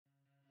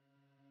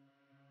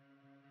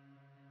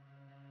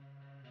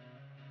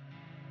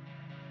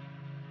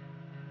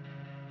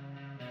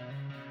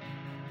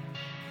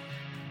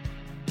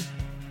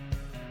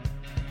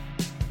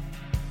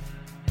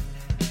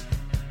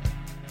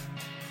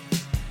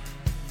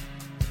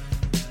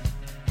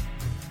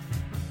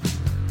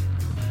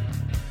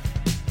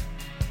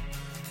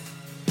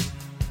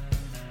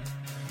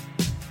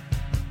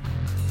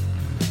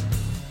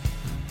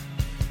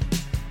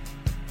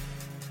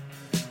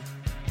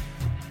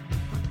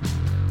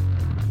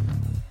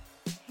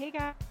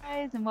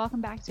guys, and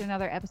welcome back to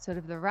another episode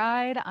of The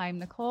Ride. I'm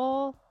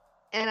Nicole,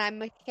 And I'm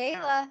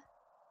Michaela.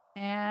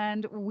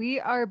 and we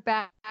are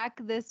back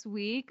this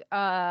week.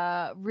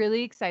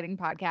 Really exciting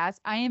podcast.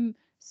 I am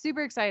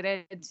super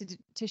excited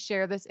to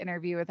share this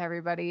interview with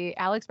everybody.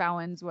 Alex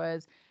Bauwens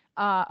was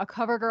a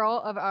cover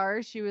girl of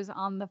ours. She was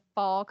on the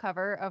fall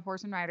cover of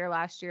Horse and Rider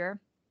last year.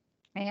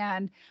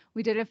 And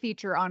we did a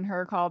feature on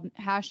her called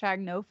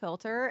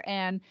 #NoFilter.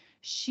 And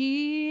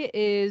she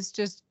is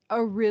just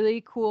a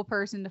really cool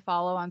person to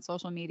follow on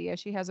social media.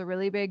 She has a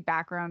really big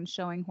background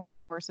showing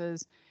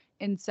horses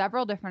in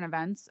several different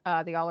events,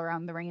 the all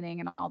around the reining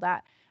and all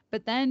that.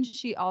 But then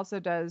she also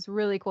does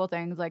really cool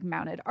things like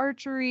mounted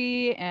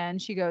archery,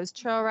 and she goes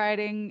trail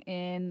riding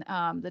in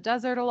the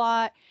desert a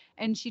lot,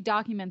 and she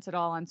documents it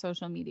all on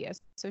social media.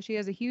 So she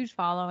has a huge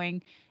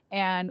following,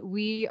 and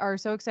we are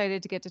so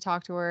excited to get to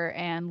talk to her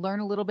and learn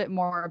a little bit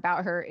more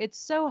about her. It's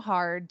so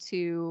hard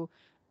to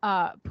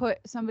put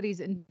somebody's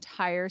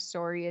entire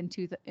story in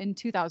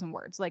 2,000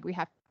 words like we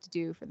have to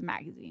do for the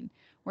magazine.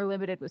 We're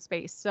limited with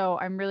space. So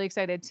I'm really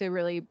excited to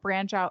really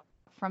branch out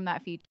from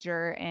that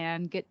feature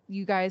and get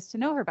you guys to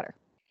know her better.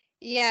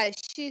 Yeah,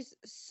 she's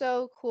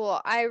so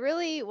cool. I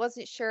really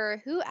wasn't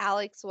sure who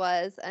Alex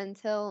was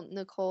until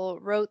Nicole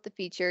wrote the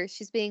feature.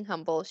 She's being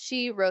humble.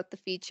 She wrote the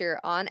feature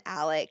on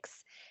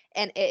Alex,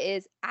 and it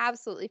is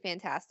absolutely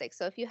fantastic.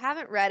 So if you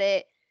haven't read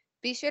it,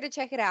 be sure to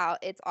check it out.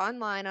 It's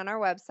online on our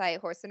website,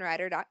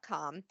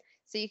 horseandrider.com.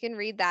 So you can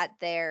read that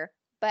there.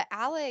 But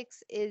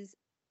Alex is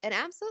an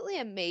absolutely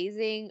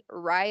amazing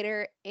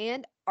writer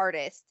and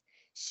artist.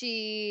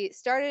 She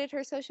started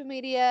her social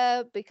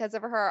media because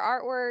of her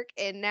artwork,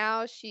 and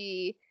now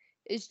she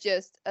is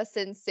just a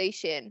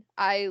sensation.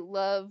 I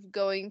love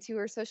going to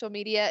her social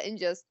media and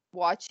just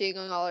watching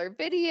all her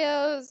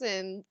videos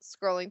and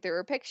scrolling through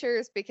her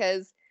pictures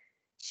because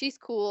she's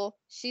cool,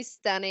 she's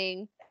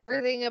stunning.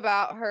 Everything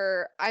about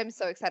her. I'm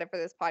so excited for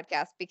this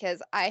podcast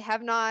because I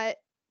have not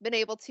been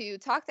able to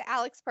talk to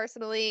Alex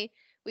personally.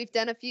 We've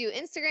done a few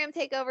Instagram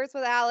takeovers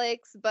with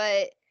Alex,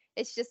 but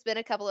it's just been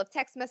a couple of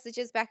text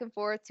messages back and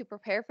forth to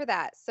prepare for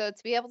that. So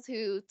to be able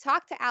to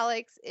talk to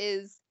Alex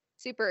is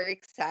super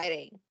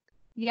exciting.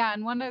 Yeah,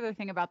 and one other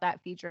thing about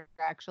that feature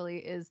actually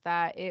is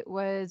that it's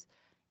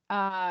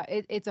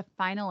a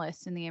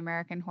finalist in the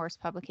American Horse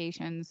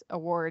Publications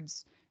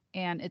Awards,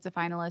 and it's a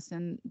finalist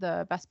in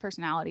the Best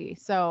Personality.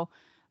 So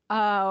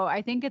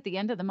I think at the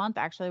end of the month,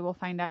 actually, we'll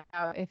find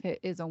out if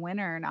it is a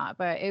winner or not.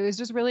 But it was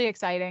just really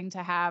exciting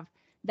to have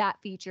that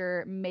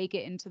feature make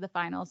it into the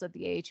finals of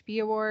the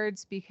AHP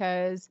Awards,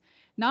 because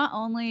not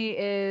only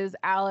is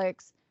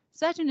Alex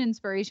such an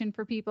inspiration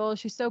for people,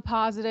 she's so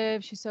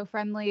positive, she's so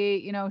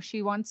friendly,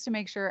 she wants to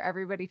make sure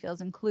everybody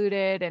feels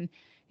included. And,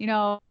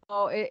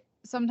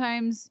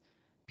 sometimes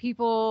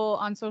people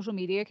on social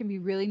media can be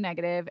really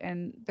negative,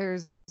 and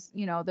there's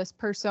this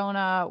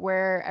persona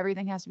where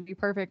everything has to be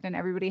perfect and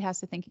everybody has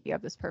to think you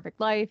have this perfect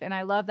life. And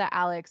I love that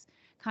Alex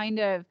kind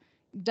of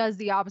does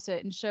the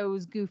opposite and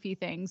shows goofy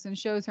things and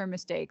shows her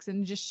mistakes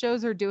and just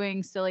shows her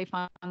doing silly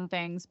fun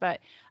things. But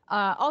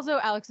also,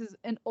 Alex is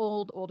an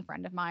old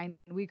friend of mine.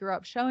 We grew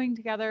up showing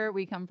together,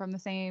 we come from the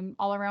same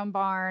all around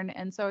barn,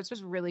 and so it's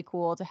just really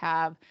cool to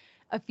have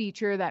a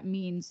feature that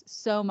means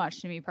so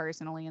much to me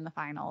personally in the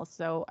finals.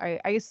 So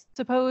I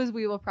suppose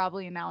we will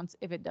probably announce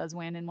if it does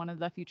win in one of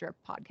the future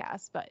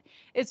podcasts, but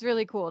it's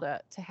really cool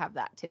to have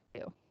that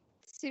too.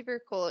 Super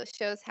cool. It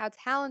shows how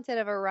talented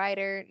of a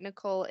writer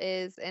Nicole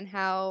is and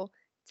how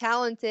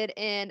talented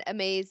and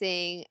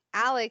amazing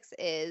Alex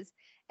is.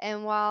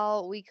 And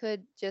while we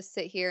could just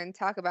sit here and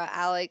talk about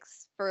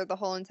Alex for the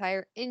whole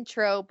entire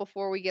intro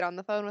before we get on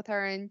the phone with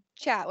her and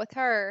chat with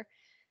her,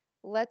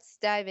 let's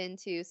dive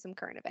into some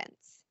current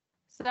events.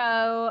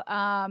 So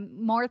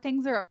more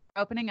things are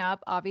opening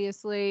up.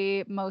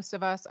 Obviously, most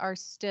of us are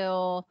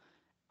still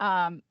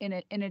in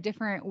a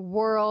different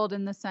world,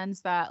 in the sense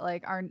that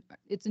like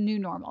it's a new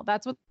normal.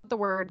 That's what the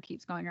word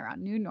keeps going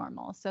around, new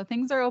normal. So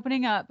things are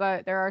opening up,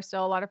 but there are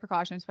still a lot of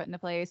precautions put into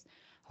place.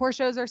 Horse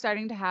shows are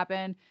starting to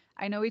happen.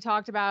 I know we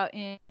talked about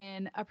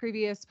in a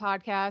previous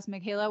podcast,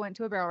 Michaela went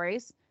to a barrel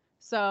race.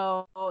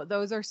 So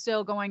those are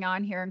still going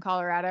on here in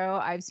Colorado.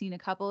 I've seen a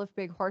couple of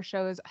big horse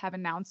shows have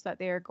announced that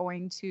they are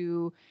going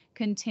to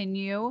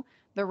continue.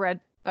 The Red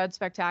Bud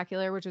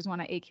Spectacular, which is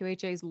one of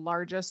AQHA's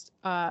largest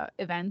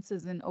events,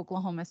 is in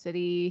Oklahoma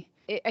City.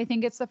 I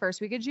think it's the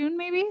first week of June,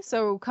 maybe.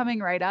 So coming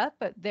right up,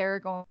 but they're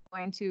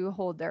going to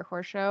hold their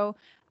horse show.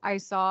 I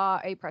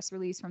saw a press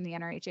release from the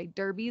NRHA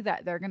Derby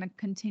that they're going to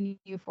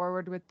continue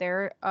forward with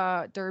their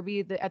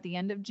Derby at the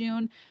end of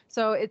June.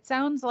 So it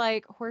sounds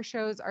like horse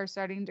shows are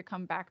starting to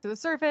come back to the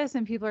surface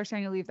and people are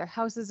starting to leave their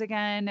houses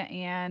again.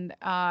 And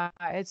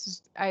it's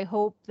just, I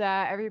hope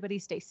that everybody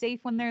stays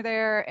safe when they're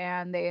there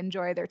and they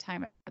enjoy their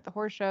time at the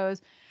horse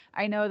shows.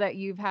 I know that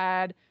you've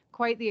had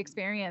quite the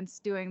experience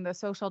doing the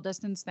social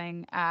distance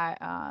thing at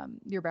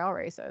your barrel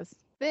races.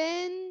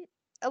 Been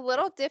a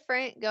little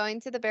different going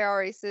to the barrel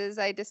races.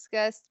 I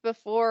discussed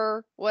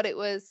before what it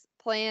was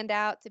planned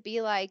out to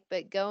be like,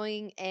 but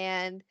going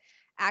and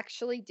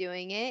actually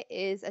doing it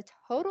is a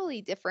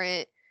totally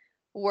different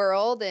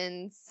world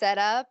and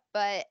setup,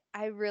 but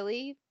I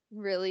really,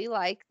 really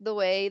like the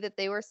way that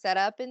they were set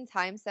up in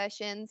time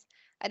sessions.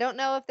 I don't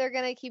know if they're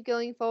going to keep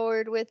going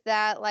forward with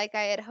that like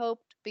I had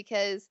hoped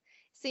because it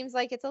seems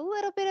like it's a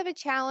little bit of a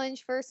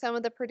challenge for some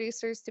of the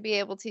producers to be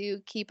able to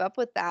keep up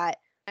with that.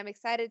 I'm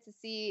excited to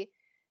see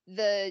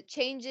the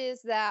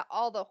changes that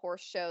all the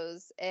horse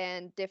shows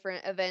and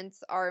different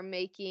events are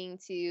making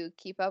to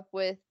keep up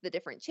with the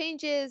different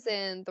changes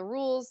and the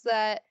rules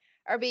that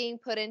are being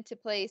put into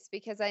place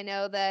because I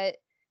know that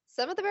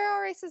some of the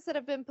barrel races that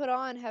have been put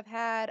on have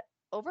had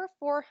over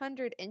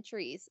 400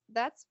 entries.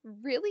 That's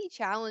really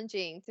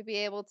challenging to be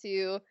able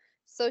to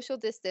social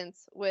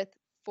distance with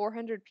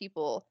 400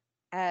 people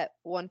at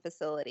one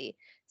facility.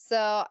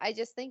 So I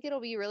just think it'll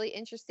be really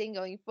interesting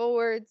going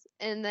forwards.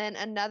 And then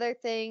another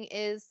thing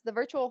is the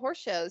virtual horse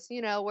shows,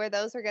 where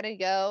those are going to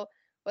go,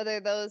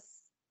 whether those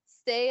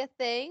stay a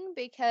thing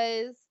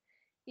because,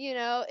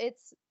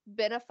 it's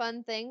been a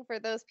fun thing for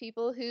those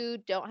people who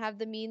don't have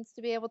the means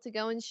to be able to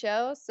go and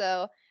show.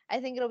 So I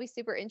think it'll be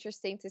super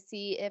interesting to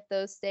see if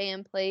those stay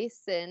in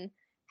place and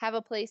have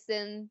a place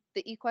in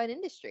the equine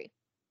industry.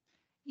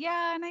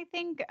 Yeah, and I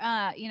think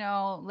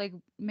like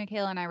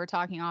Michaela and I were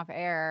talking off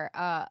air,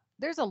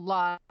 there's a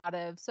lot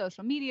of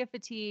social media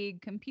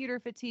fatigue, computer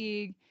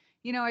fatigue.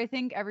 I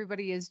think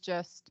everybody is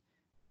just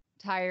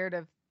tired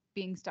of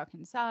being stuck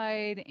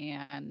inside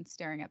and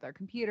staring at their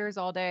computers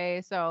all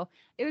day. So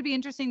it would be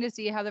interesting to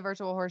see how the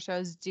virtual horse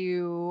shows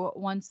do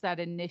once that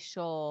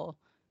initial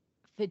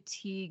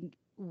fatigue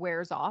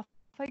wears off,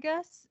 I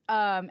guess.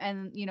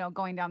 And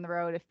going down the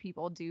road, if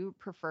people do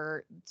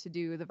prefer to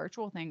do the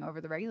virtual thing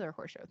over the regular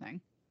horse show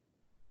thing.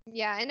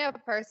 Yeah, I know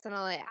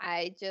personally,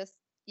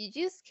 you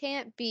just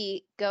can't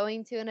beat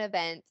going to an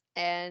event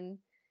and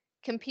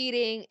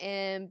competing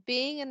and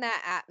being in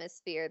that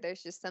atmosphere.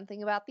 There's just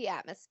something about the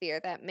atmosphere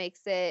that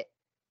makes it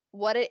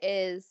what it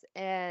is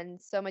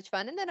and so much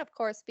fun. And then, of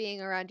course, being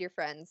around your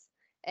friends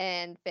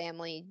and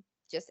family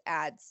just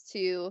adds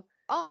to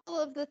all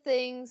of the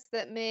things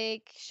that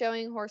make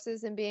showing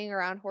horses and being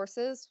around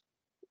horses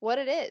what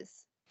it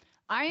is.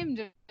 I am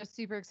just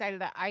super excited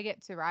that I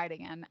get to ride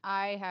again.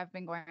 I have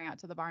been going out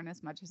to the barn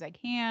as much as I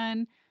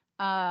can.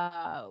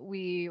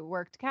 We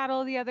worked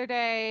cattle the other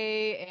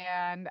day,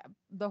 and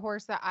the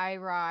horse that I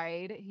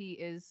ride, he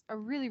is a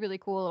really, really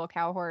cool little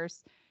cow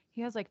horse.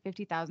 He has like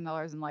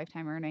 $50,000 in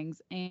lifetime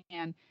earnings,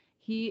 and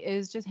he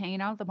is just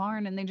hanging out at the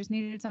barn, and they just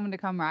needed someone to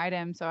come ride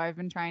him. So I've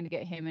been trying to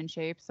get him in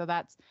shape. So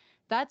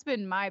that's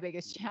been my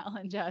biggest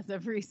challenge as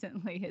of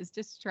recently is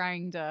just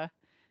trying to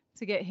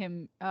get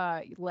him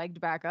legged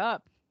back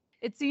up.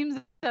 It seems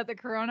that the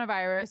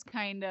coronavirus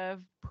kind of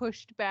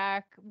pushed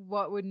back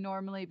what would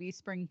normally be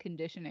spring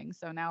conditioning.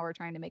 So now we're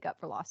trying to make up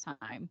for lost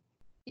time.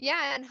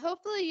 Yeah, and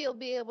hopefully you'll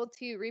be able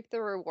to reap the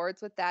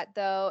rewards with that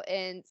though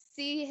and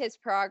see his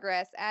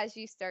progress as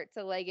you start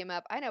to leg him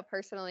up. I know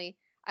personally,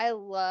 I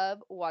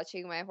love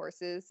watching my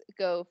horses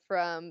go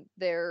from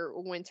their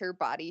winter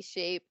body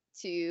shape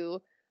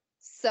to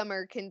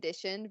summer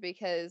condition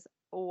because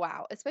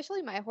wow,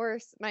 especially my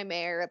horse, my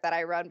mare that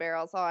I run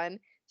barrels on,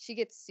 she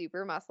gets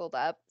super muscled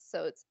up,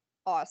 so it's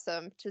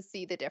awesome to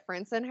see the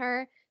difference in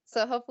her.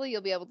 So hopefully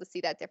you'll be able to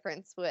see that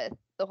difference with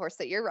the horse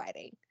that you're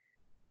riding.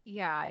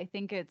 Yeah, I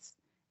think it's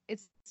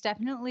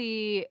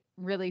definitely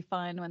really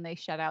fun when they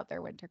shed out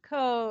their winter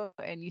coat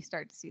and you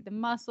start to see the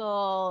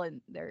muscle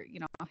and their,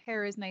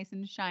 hair is nice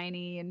and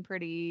shiny and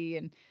pretty.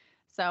 And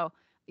so,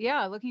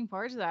 yeah, looking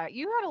forward to that.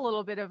 You had a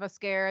little bit of a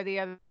scare the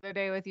other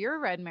day with your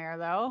red mare,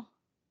 though.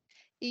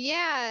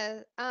 Yeah,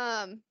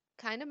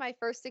 kind of my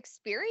first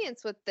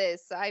experience with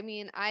this. I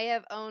mean, I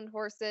have owned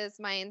horses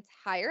my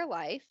entire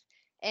life,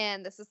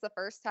 and this is the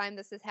first time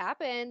this has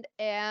happened.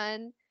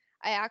 And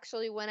I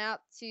actually went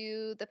out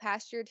to the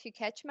pasture to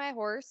catch my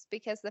horse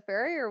because the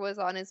farrier was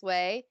on his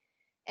way.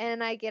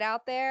 And I get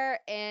out there,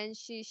 and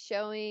she's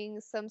showing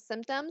some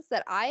symptoms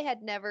that I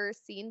had never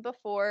seen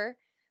before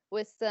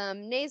with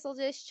some nasal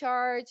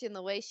discharge and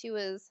the way she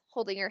was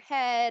holding her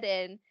head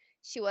and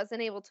she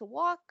wasn't able to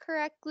walk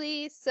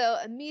correctly. So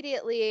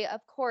immediately,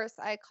 of course,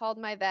 I called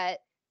my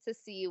vet to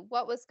see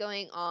what was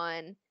going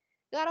on.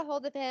 Got a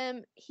hold of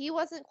him. He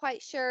wasn't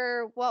quite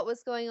sure what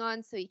was going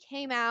on, so he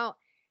came out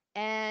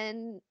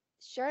and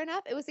sure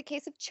enough, it was a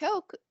case of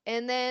choke.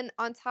 And then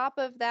on top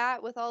of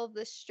that, with all of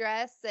the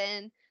stress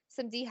and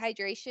some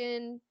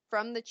dehydration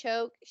from the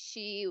choke,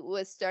 she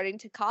was starting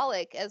to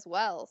colic as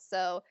well.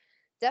 So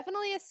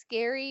definitely a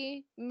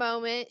scary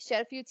moment.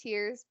 Shed a few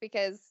tears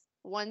because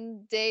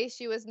one day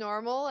she was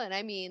normal, and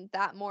I mean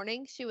that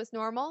morning she was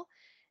normal.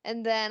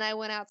 And then I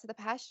went out to the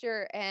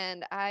pasture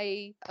and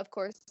I, of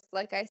course,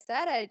 like I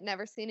said, I'd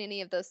never seen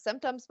any of those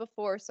symptoms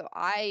before, so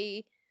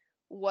I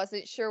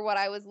wasn't sure what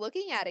I was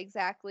looking at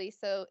exactly.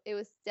 So it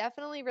was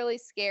definitely really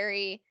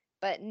scary,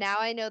 but now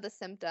I know the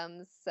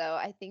symptoms. So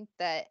I think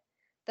that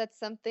that's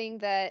something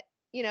that,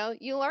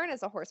 you learn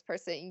as a horse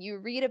person. You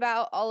read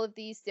about all of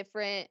these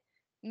different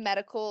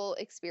medical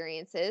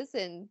experiences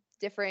and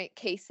different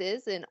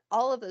cases and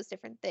all of those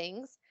different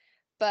things,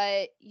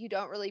 but you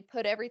don't really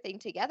put everything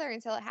together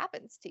until it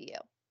happens to you.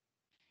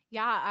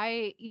 Yeah,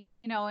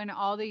 in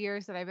all the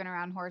years that I've been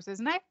around horses,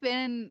 and I've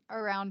been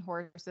around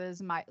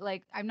horses,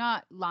 I'm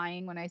not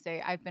lying when I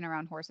say I've been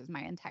around horses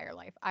my entire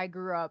life. I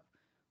grew up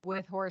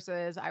with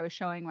horses. I was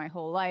showing my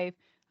whole life.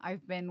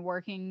 I've been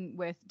working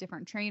with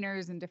different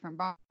trainers in different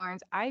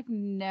barns. I've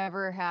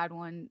never had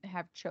one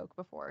have choke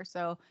before.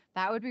 So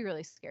that would be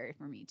really scary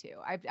for me too.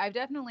 I've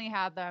definitely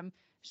had them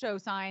show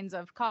signs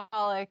of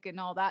colic and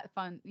all that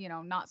fun,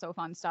 not so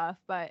fun stuff,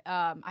 but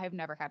I have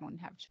never had one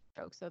have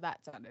choke. So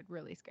that sounded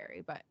really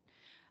scary. But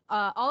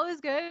all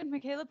is good.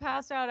 Michaela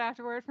passed out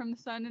afterward from the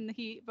sun and the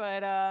heat,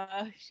 but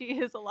she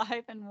is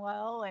alive and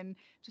well, and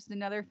just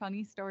another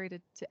funny story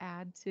to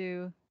add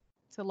to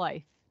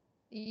life.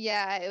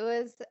 Yeah, it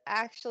was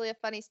actually a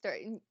funny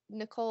story.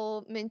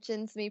 Nicole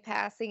mentions me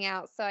passing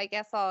out, so I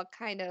guess I'll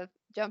kind of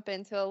jump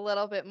into a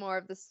little bit more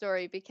of the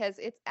story because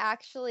it's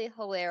actually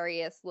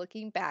hilarious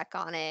looking back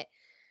on it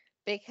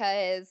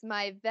because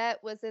my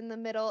vet was in the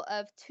middle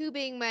of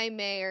tubing my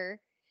mare,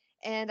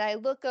 and I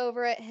look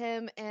over at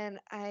him and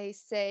I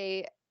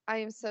say, I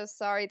am so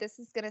sorry. This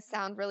is going to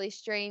sound really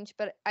strange,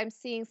 but I'm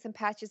seeing some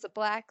patches of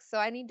black, so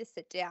I need to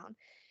sit down.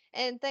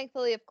 And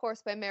thankfully, of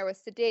course, my mare was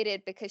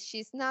sedated because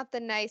she's not the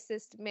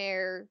nicest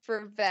mare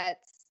for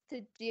vets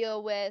to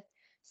deal with.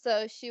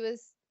 So she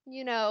was,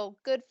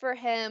 good for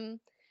him.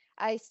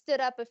 I stood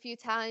up a few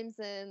times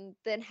and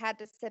then had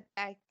to sit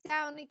back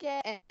down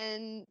again.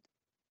 And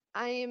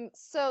I am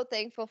so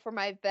thankful for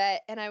my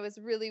vet, and I was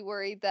really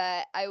worried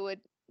that I would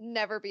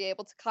never be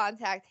able to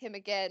contact him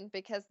again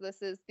because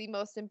this is the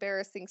most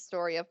embarrassing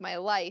story of my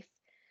life.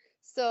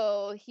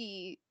 So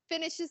he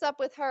finishes up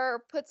with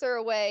her, puts her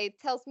away,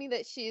 tells me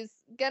that she's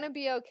gonna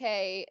be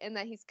okay and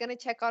that he's gonna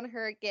check on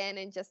her again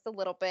in just a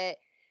little bit.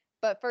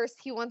 But first,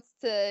 he wants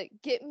to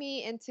get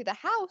me into the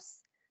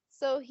house.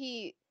 So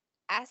he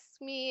asks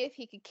me if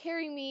he could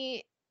carry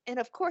me. And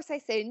of course, I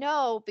say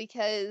no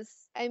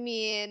because, I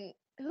mean,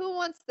 who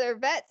wants their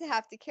vet to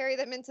have to carry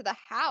them into the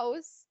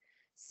house?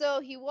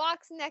 So he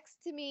walks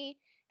next to me,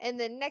 and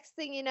then next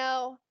thing you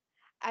know,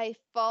 I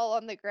fall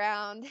on the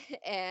ground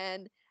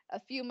and a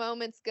few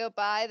moments go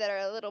by that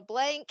are a little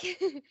blank.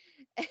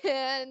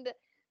 And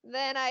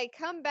then I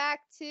come back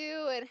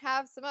to and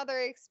have some other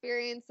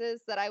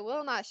experiences that I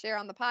will not share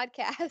on the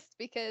podcast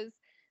because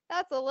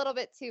that's a little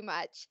bit too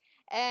much.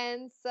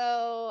 And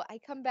so I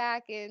come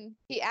back and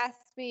he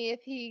asked me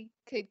if he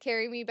could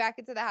carry me back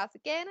into the house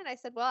again. And I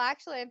said, well,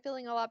 actually, I'm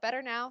feeling a lot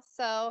better now.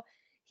 So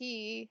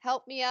he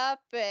helped me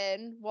up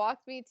and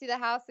walked me to the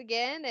house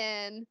again.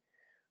 And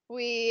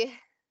we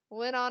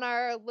went on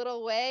our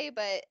little way,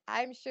 but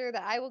I'm sure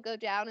that I will go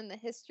down in the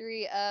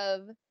history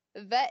of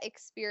vet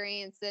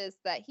experiences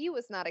that he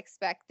was not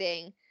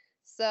expecting.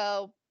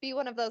 So, be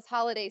one of those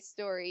holiday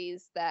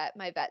stories that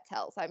my vet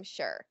tells, I'm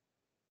sure.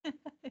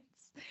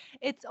 it's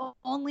it's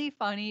only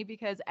funny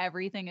because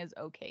everything is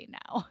okay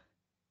now.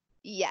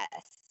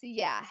 Yes.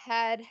 Yeah.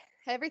 Had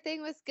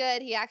everything was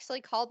good. He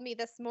actually called me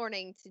this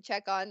morning to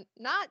check on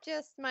not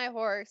just my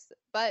horse,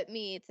 but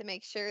me to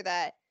make sure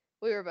that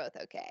we were both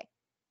okay.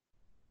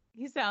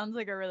 He sounds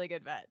like a really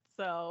good vet.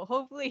 So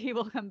hopefully he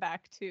will come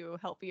back to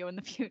help you in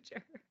the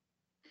future.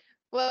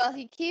 Well,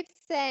 he keeps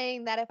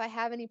saying that if I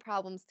have any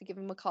problems to give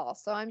him a call.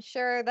 So I'm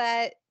sure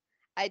that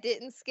I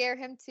didn't scare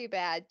him too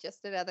bad.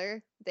 Just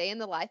another day in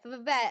the life of a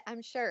vet,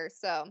 I'm sure.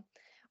 So,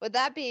 with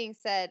that being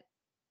said,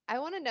 I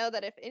want to know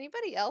that if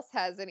anybody else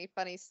has any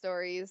funny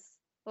stories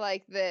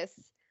like this,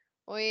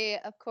 we,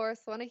 of course,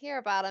 want to hear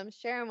about them.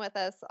 Share them with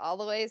us all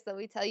the ways that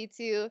we tell you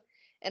to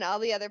and all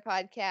the other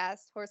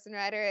podcasts, horse and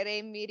rider at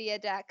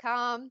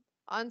aimmedia.com,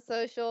 on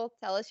social.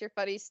 Tell us your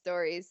funny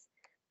stories.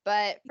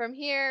 But from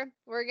here,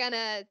 we're going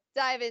to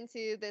dive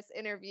into this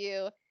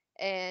interview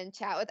and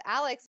chat with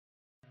Alex.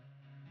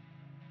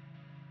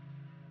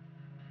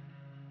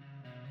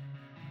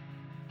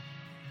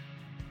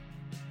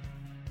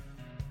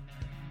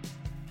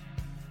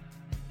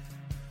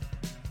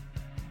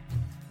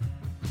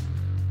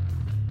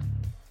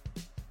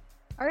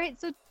 All right,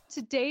 so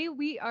today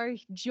we are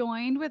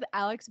joined with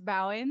Alex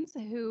Bauwens,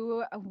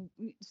 who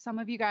some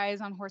of you guys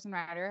on Horse and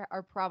Rider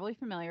are probably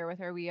familiar with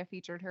her. We have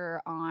featured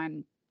her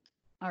on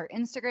our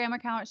Instagram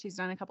account. She's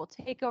done a couple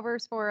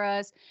takeovers for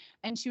us.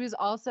 And she was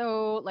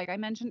also, like I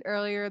mentioned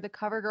earlier, the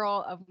cover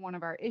girl of one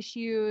of our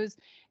issues.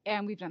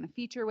 And we've done a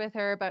feature with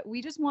her. But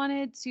we just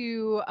wanted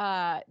to,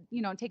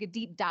 take a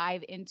deep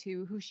dive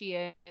into who she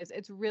is.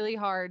 It's really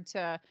hard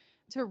to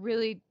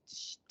really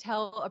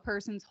tell a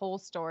person's whole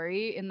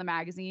story in the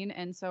magazine.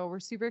 And so we're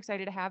super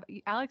excited to have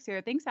Alex here.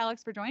 Thanks,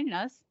 Alex, for joining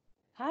us.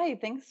 Hi,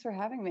 thanks for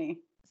having me.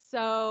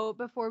 So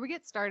before we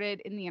get started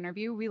in the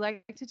interview, we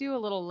like to do a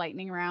little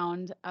lightning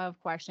round of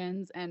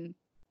questions, and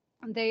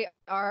they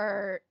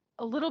are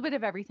a little bit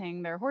of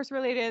everything. They're horse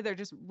related, they're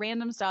just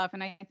random stuff.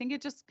 And I think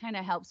it just kind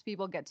of helps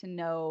people get to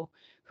know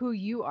who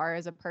you are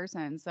as a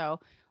person. So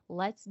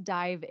let's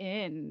dive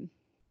in.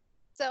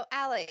 So,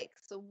 Alex,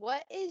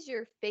 what is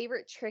your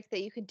favorite trick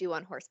that you can do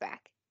on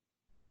horseback?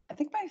 I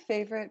think my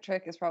favorite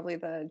trick is probably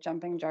the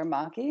jumping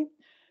jarmaki.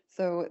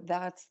 So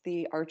that's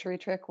the archery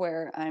trick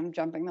where I'm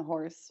jumping the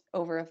horse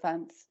over a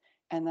fence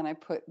and then I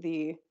put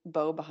the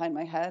bow behind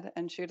my head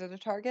and shoot at a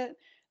target.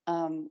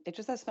 It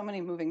just has so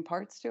many moving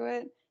parts to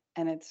it,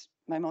 and it's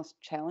my most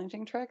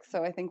challenging trick.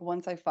 So I think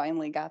once I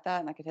finally got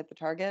that and I could hit the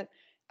target,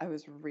 I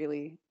was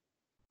really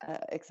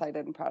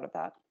excited and proud of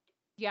that.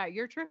 Yeah,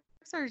 your tricks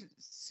are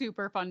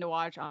super fun to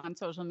watch on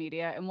social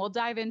media, and we'll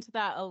dive into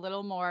that a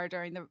little more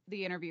during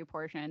the interview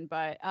portion.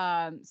 But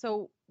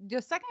so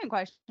the second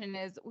question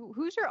is,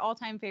 who's your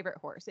all-time favorite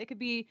horse? It could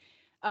be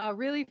a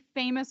really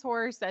famous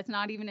horse that's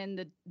not even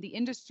in the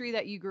industry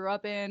that you grew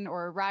up in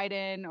or ride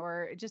in,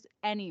 or just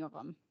any of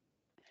them.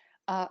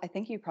 I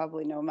think you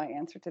probably know my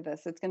answer to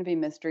this. It's going to be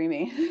Miss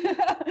Dreamy.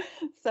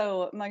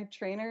 So my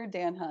trainer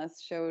Dan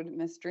Huss showed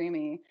Miss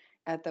Dreamy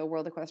at the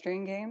World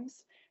Equestrian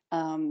Games.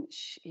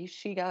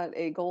 She got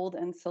a gold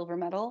and silver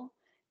medal,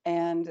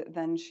 and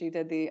then she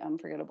did the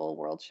unforgettable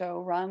World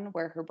Show run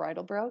where her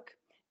bridle broke,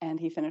 and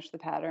he finished the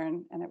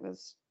pattern, and it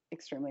was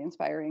extremely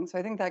inspiring. So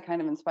I think that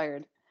kind of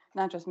inspired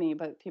not just me,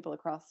 but people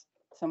across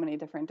so many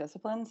different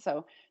disciplines.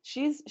 So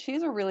she's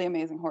a really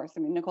amazing horse. I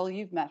mean, Nicole,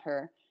 you've met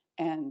her,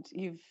 and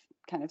you've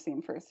kind of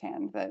seen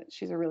firsthand that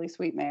she's a really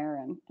sweet mare,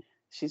 and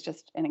she's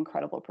just an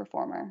incredible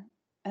performer.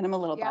 And I'm a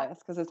little Yeah.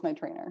 biased because it's my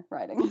trainer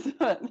riding.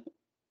 But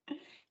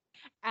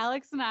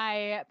Alex and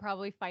I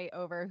probably fight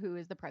over who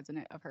is the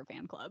president of her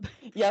fan club.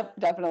 yep,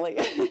 definitely.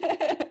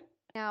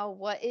 Now,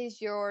 what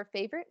is your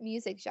favorite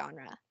music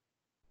genre?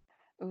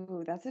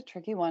 Ooh, that's a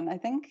tricky one. I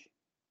think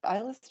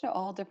I listen to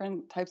all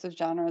different types of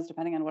genres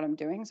depending on what I'm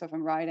doing. So if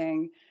I'm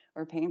riding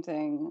or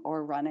painting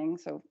or running.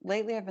 So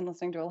lately I've been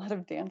listening to a lot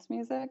of dance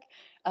music.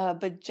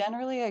 But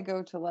generally I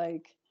go to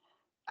like,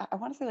 I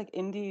want to say like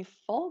indie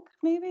folk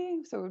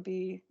maybe. So it would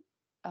be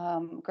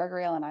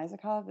Gregory Alan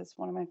Isakov is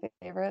one of my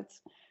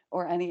favorites.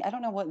 Or any, I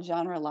don't know what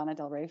genre Lana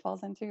Del Rey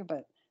falls into,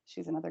 but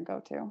she's another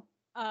go-to.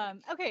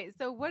 Okay,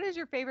 so what is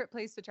your favorite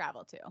place to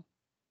travel to?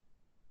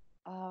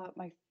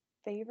 My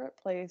favorite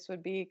place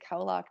would be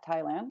Khao Lak,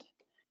 Thailand.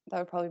 That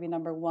would probably be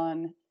number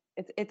one.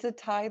 It's a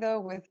tie though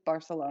with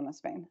Barcelona,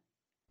 Spain.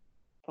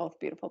 Both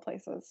beautiful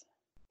places.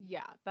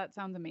 Yeah, that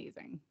sounds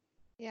amazing.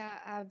 Yeah,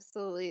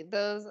 absolutely.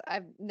 Those,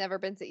 I've never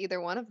been to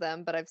either one of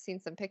them, but I've seen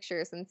some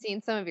pictures and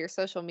seen some of your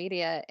social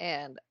media,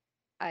 and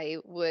I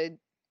would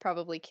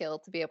probably kill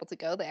to be able to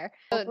go there.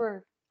 Both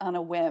were on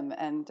a whim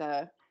and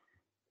a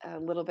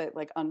little bit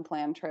like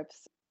unplanned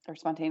trips or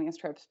spontaneous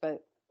trips,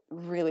 but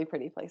really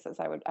pretty places.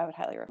 I would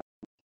highly recommend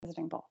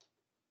visiting both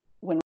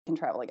when we can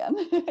travel again.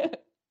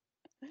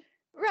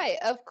 Right,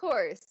 of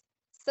course.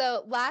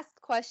 So,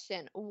 last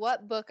question.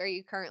 What book are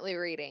you currently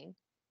reading?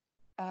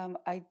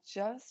 I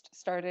just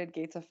started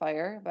Gates of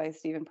Fire by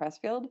Stephen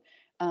Pressfield.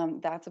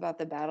 That's about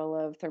the Battle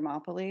of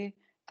Thermopylae.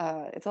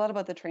 It's a lot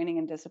about the training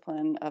and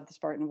discipline of the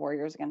Spartan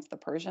warriors against the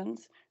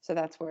Persians. So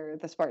that's where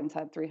the Spartans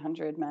had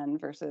 300 men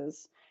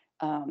versus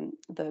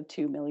the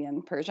 2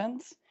 million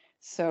Persians.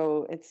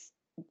 So it's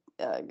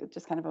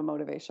just kind of a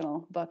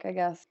motivational book, I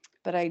guess.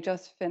 But I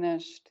just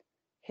finished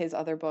his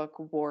other book,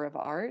 War of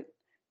Art,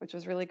 which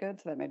was really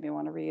good. So that made me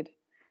want to read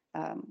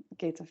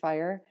Gates of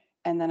Fire.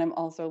 And then I'm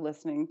also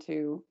listening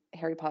to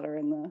Harry Potter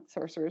and the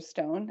Sorcerer's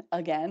Stone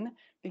again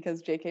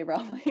because J.K.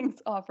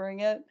 Rowling's offering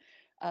it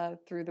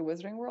through the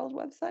Wizarding World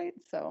website.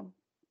 So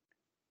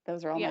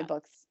those are all my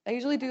books. I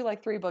usually do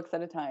like 3 books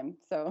at a time.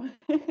 So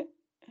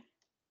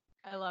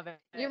I love it.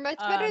 You're much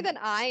better than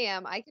I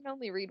am. I can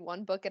only read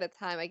one book at a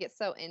time. I get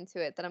so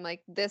into it that I'm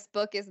like, this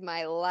book is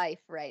my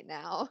life right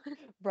now.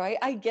 right.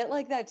 I get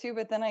like that too,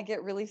 but then I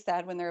get really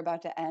sad when they're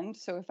about to end.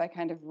 So if I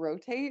kind of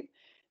rotate,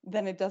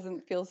 then it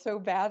doesn't feel so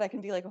bad. I can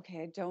be like,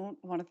 okay, I don't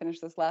want to finish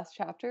this last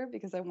chapter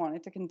because I want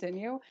it to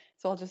continue.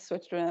 So I'll just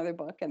switch to another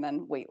book and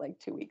then wait like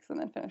 2 weeks and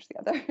then finish the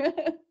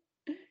other.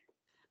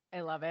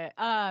 I love it.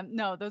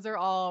 No, those are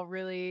all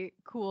really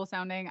cool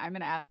sounding. I'm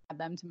gonna add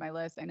them to my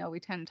list. I know we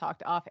kind of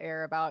talked off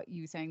air about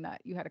you saying that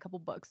you had a couple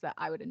books that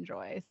I would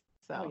enjoy.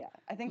 So oh yeah,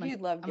 I think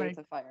you'd love Gates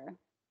of Fire.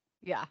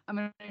 Yeah, I'm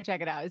gonna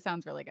check it out. It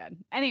sounds really good.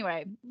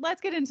 Anyway,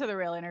 let's get into the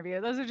real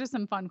interview. Those are just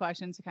some fun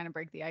questions to kind of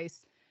break the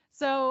ice.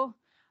 So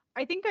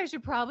I think I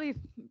should probably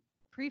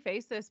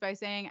preface this by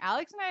saying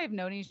Alex and I have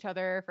known each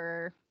other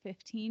for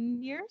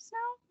 15 years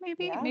now,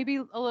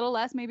 maybe a little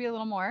less, maybe a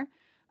little more.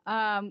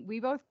 We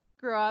both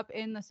grew up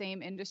in the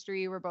same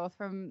industry. We're both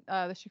from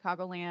the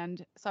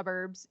Chicagoland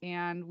suburbs,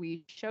 and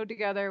we showed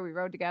together, we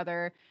rode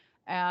together.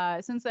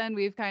 Since then,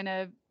 we've kind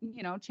of,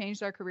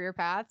 changed our career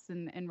paths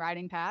and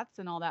riding paths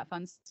and all that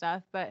fun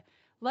stuff. But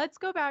let's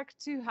go back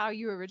to how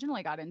you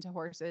originally got into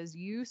horses.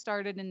 You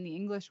started in the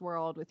English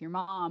world with your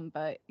mom,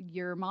 but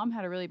your mom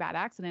had a really bad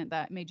accident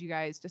that made you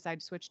guys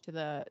decide to switch to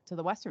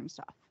the Western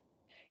stuff.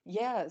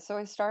 Yeah, so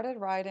I started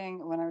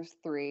riding when I was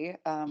 3.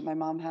 My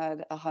mom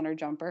had a hunter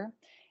jumper,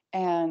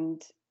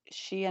 and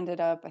she ended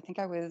up, I think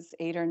I was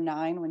 8 or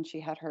 9 when she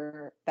had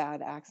her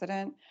bad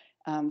accident.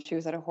 She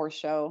was at a horse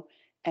show,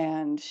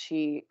 and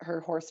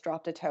her horse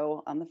dropped a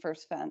toe on the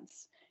first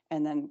fence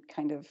and then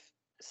kind of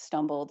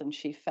stumbled, and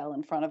she fell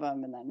in front of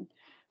him and then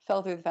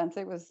fell through the fence.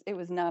 It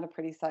was not a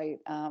pretty sight.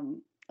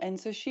 And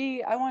so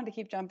I wanted to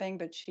keep jumping,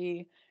 but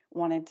she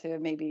wanted to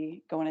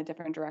maybe go in a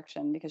different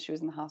direction because she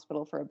was in the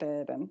hospital for a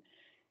bit, and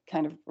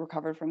kind of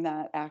recovered from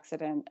that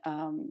accident.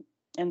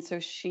 And so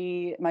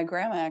my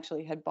grandma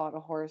actually had bought a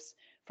horse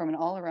from an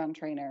all-around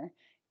trainer,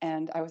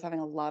 and I was having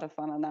a lot of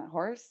fun on that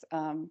horse.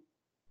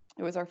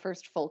 It was our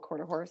first full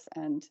quarter horse,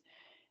 and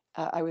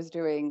I was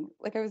doing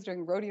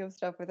rodeo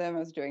stuff with him. I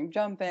was doing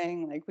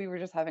jumping, like we were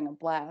just having a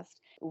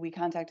blast. We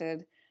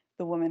contacted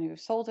the woman who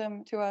sold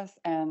him to us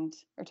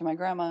or to my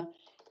grandma,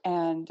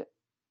 and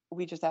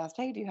we just asked,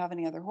 hey, do you have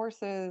any other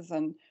horses?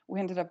 And we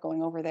ended up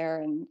going over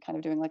there and kind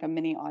of doing like a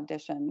mini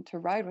audition to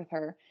ride with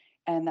her.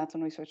 And that's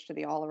when we switched to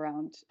the all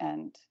around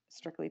and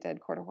strictly did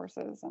quarter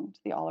horses and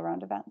the all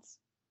around events.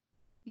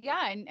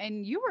 Yeah,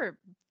 and you were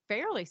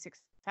fairly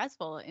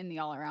successful in the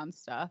all around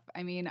stuff.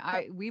 I mean,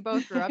 we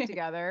both grew up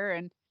together,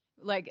 and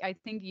like I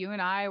think you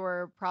and I we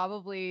were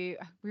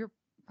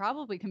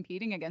probably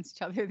competing against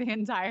each other the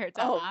entire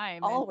Oh, time.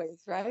 And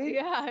always, right?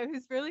 yeah,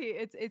 it's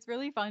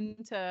really fun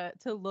to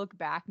look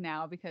back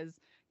now because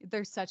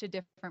there's such a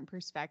different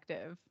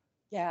perspective.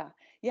 Yeah.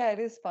 Yeah, it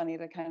is funny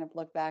to kind of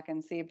look back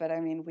and see, but I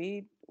mean,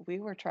 we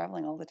were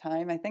traveling all the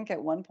time. I think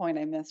at one point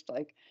I missed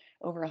like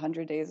over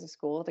 100 days of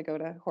school to go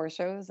to horse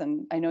shows,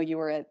 and I know you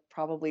were at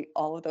probably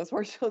all of those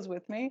horse shows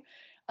with me.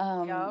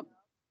 Yep.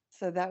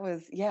 So that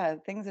was, yeah,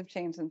 things have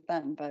changed since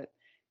then, but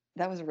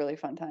that was a really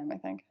fun time, I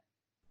think.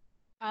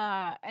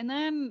 And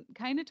then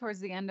kind of towards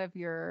the end of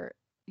your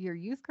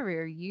youth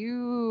career,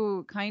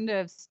 you kind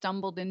of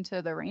stumbled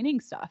into the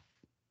reining stuff.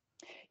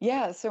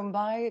 Yeah, so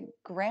my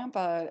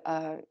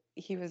grandpa,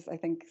 he was, I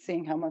think,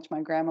 seeing how much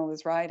my grandma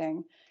was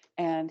riding,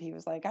 and he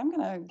was like, I'm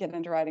gonna get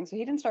into riding. So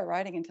he didn't start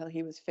riding until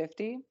he was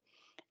 50,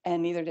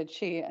 and neither did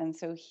she. And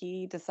so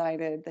he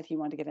decided that he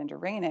wanted to get into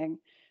reining.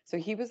 So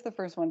he was the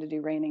first one to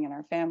do reining in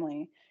our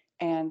family,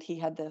 and he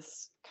had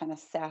this kind of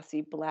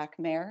sassy black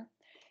mare.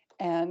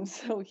 And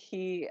so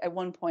he, at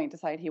one point,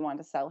 decided he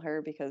wanted to sell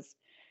her because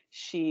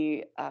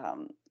she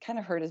kind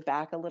of hurt his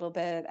back a little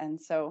bit.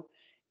 And so,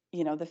 the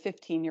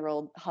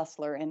 15-year-old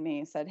hustler in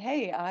me said,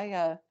 "Hey,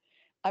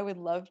 I would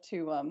love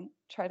to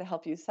try to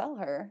help you sell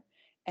her."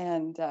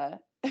 And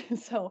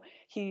so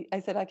I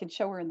said I could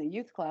show her in the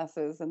youth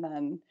classes and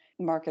then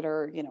market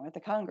her, at the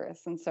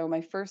Congress. And so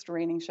my first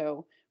reining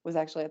show was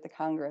actually at the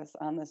Congress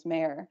on this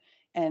mare.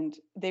 And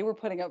they were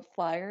putting up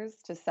flyers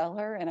to sell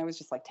her, and I was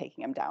just like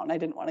taking them down. I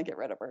didn't want to get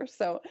rid of her.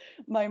 So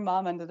my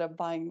mom ended up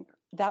buying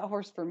that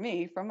horse for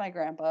me from my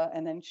grandpa,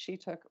 and then she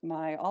took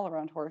my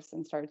all-around horse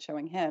and started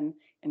showing him,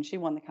 and she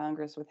won the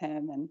Congress with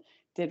him and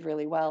did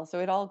really well. So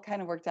it all kind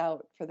of worked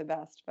out for the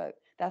best. But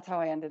that's how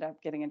I ended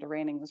up getting into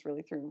reining, was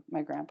really through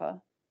my grandpa.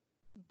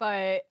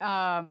 But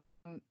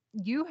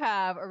you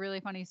have a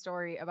really funny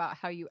story about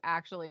how you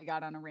actually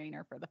got on a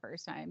reiner for the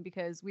first time,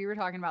 because we were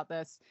talking about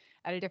this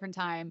at a different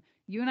time.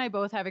 You and I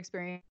both have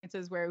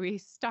experiences where we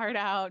start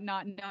out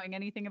not knowing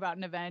anything about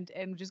an event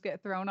and just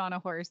get thrown on a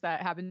horse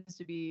that happens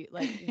to be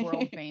like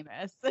world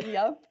famous.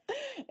 Yep,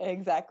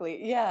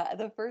 exactly. Yeah,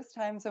 the first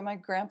time, so my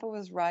grandpa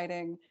was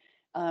riding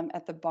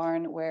at the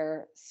barn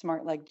where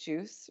Smart Like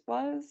Juice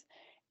was,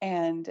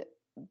 and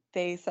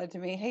they said to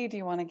me, "Hey, do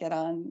you want to get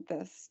on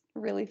this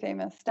really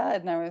famous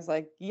stud?" And I was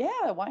like,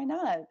 "Yeah, why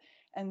not?"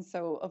 And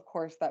so, of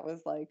course, that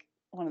was like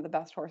one of the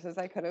best horses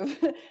I could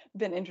have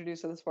been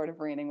introduced to the sport of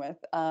reining with.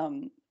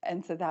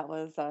 And so that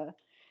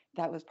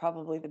was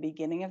probably the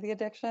beginning of the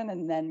addiction.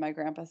 And then my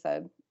grandpa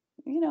said,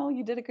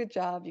 "You did a good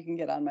job. You can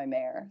get on my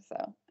mare." So,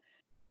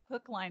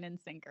 Hook, line, and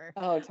sinker.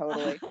 oh,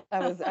 totally. I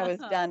was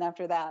done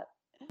after that.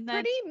 And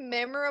then, Pretty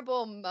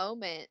memorable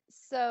moment.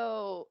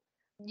 So,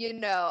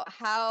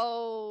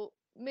 how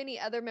many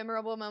other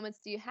memorable moments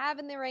do you have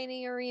in the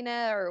reining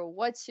arena, or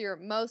what's your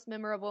most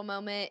memorable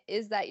moment?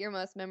 Is that your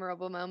most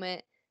memorable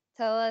moment?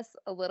 Tell us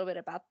a little bit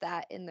about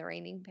that in the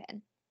reining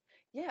pen.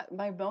 Yeah,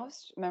 my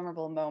most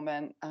memorable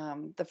moment,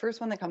 the first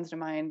one that comes to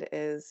mind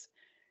is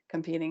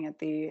competing at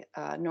the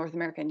North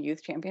American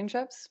Youth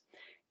Championships.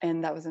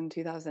 And that was in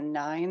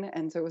 2009.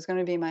 And so it was going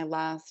to be my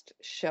last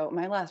show,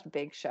 my last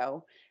big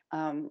show.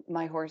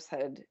 My horse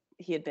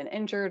he had been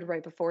injured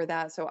right before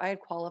that. So I had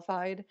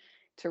qualified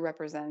to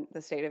represent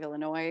the state of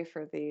Illinois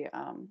for the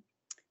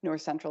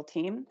North Central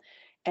team.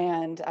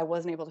 And I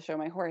wasn't able to show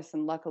my horse.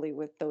 And luckily,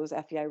 with those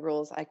FEI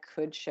rules, I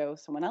could show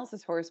someone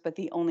else's horse. But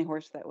the only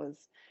horse that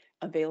was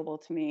available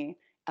to me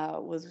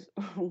was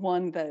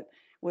one that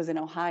was in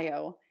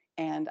Ohio,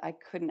 and I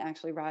couldn't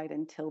actually ride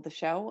until the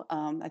show.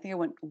 I think I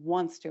went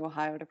once to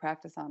Ohio to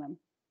practice on him.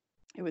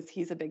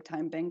 He's a big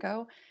time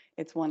bingo.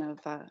 It's one of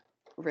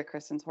Rick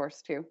Kristen's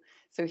horse too.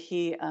 So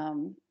he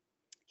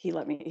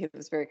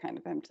was very kind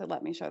of him to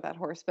let me show that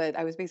horse. But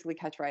I was basically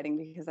catch riding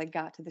because I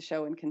got to the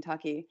show in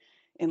Kentucky,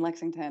 in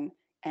Lexington,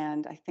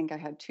 and I think I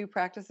had 2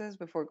 practices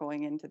before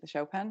going into the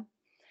show pen.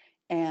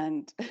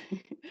 And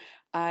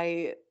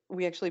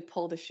we actually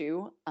pulled a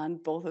shoe on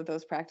both of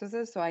those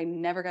practices, so I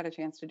never got a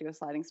chance to do a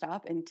sliding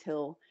stop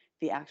until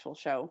the actual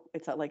show.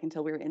 It's like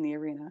until we were in the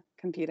arena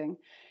competing.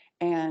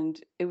 And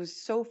it was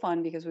so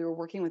fun because we were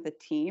working with a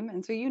team.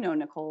 And so,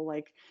 Nicole,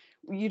 like,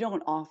 you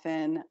don't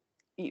often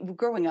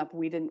growing up,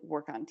 we didn't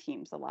work on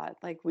teams a lot.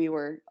 Like, we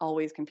were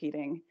always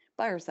competing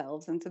by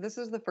ourselves. And so this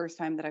was the first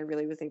time that I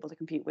really was able to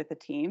compete with a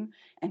team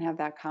and have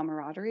that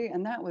camaraderie.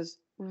 And that was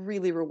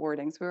really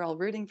rewarding. So we were all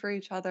rooting for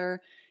each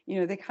other.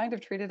 They kind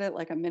of treated it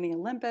like a mini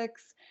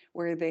Olympics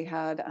where they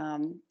had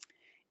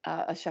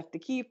a chef de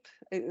keep.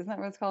 Isn't that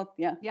what it's called?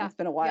 Yeah, Yeah. it's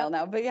been a while Yep.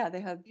 now. But yeah, they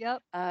had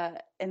Yep.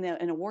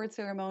 an award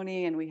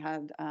ceremony, and we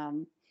had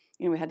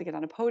we had to get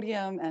on a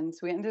podium, and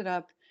so we ended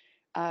up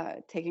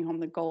taking home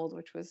the gold,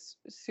 which was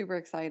super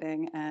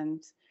exciting.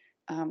 And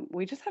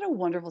we just had a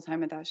wonderful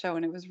time at that show,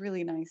 and it was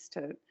really nice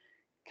to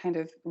kind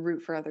of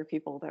root for other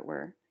people that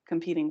were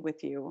competing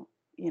with you.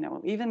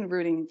 Even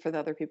rooting for the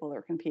other people that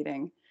were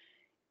competing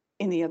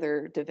in the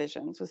other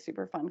divisions was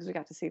super fun because we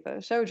got to see the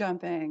show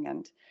jumping,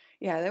 and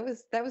yeah, that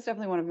was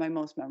definitely one of my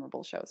most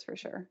memorable shows for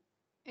sure.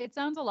 It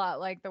sounds a lot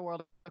like the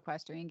World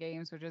Equestrian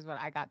Games, which is what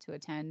I got to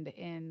attend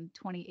in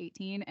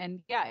 2018.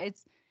 And yeah,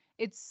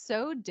 it's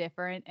so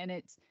different, and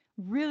it's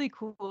really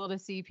cool to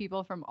see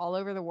people from all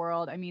over the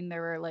world. I mean,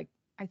 there were like,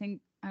 I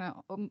think, I don't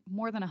know,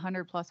 more than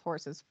 100 plus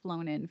horses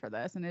flown in for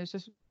this, and it's so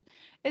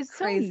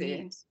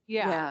Crazy. neat.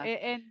 Yeah. Yeah.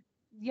 And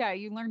yeah,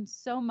 you learn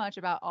so much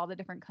about all the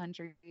different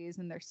countries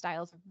and their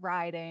styles of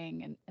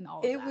riding and all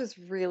of It that. was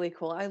really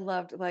cool. I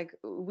loved, like,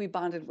 we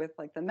bonded with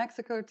like the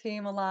Mexico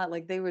team a lot.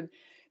 Like they would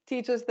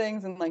teach us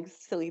things and like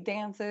silly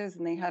dances,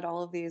 and they had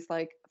all of these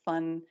like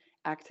fun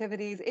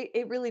activities.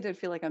 It really did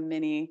feel like a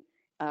mini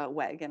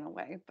WEG in a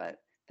way. But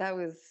that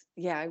was,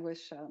 yeah, I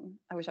wish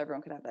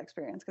everyone could have that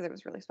experience because it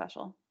was really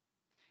special.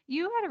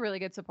 You had a really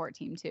good support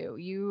team too.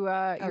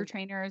 Oh Your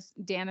trainers,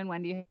 Dan and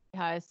Wendy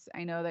Huss.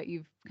 I know that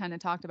you've kind of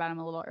talked about them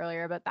a little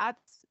earlier, but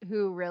that's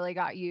who really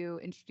got you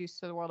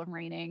introduced to the world of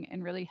reining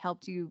and really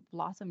helped you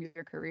blossom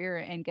your career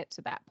and get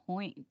to that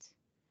point.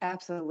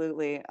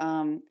 Absolutely.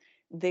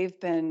 They've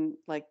been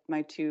like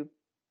my two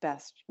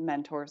best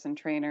mentors and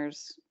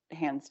trainers,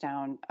 hands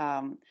down.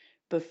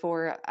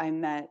 Before I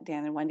met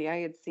Dan and Wendy, I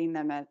had seen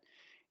them at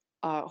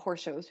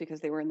horse shows because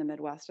they were in the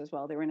Midwest as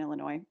well. They were in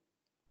Illinois,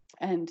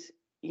 and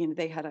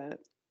they had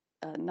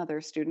another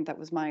student that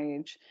was my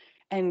age,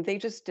 and they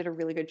just did a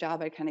really good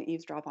job. I kind of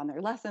eavesdrop on their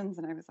lessons,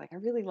 and I was like, I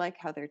really like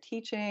how they're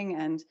teaching,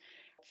 and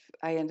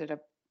I ended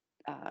up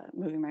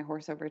moving my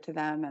horse over to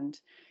them. And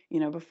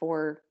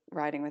before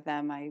riding with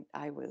them,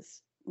 I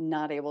was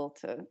not able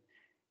to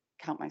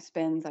count my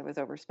spins. I was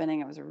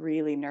overspinning. I was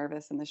really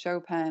nervous in the show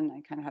pen.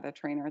 I kind of had a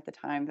trainer at the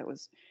time that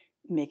was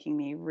making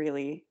me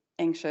really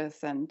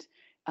anxious. And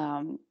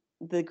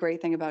the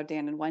great thing about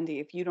Dan and Wendy,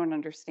 if you don't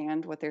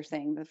understand what they're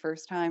saying the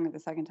first time or the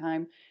second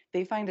time,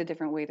 they find a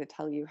different way to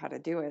tell you how to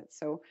do it.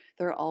 So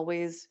they're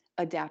always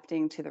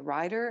adapting to the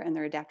rider and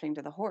they're adapting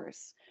to the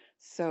horse.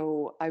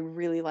 So I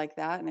really like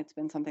that. And it's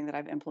been something that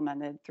I've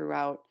implemented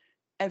throughout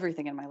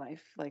everything in my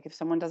life. Like if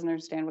someone doesn't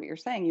understand what you're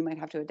saying, you might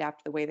have to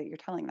adapt the way that you're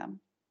telling them.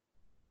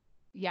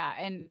 Yeah,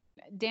 and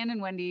Dan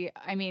and Wendy,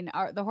 I mean,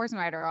 the horse and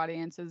rider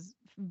audience is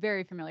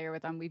very familiar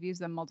with them. We've used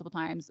them multiple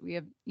times. We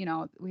have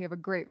a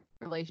great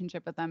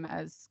relationship with them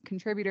as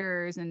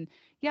contributors. And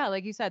yeah,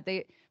 like you said,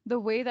 the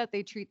way that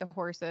they treat the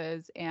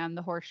horses and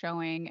the horse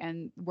showing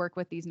and work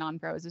with these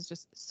non-pros is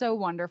just so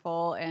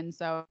wonderful. And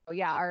so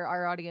yeah,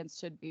 our audience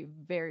should be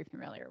very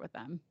familiar with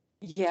them.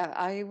 Yeah,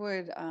 I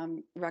would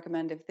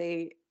recommend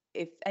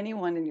if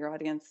anyone in your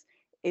audience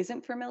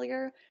isn't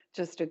familiar,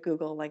 just to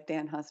Google like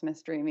Dan Huss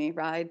Mystery Me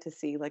Ride to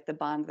see like the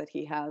bond that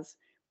he has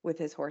with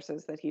his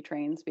horses that he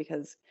trains,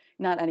 because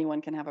not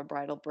anyone can have a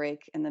bridle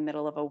break in the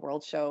middle of a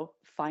world show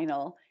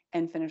final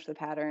and finish the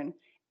pattern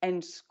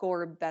and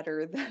score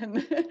better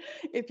than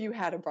if you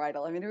had a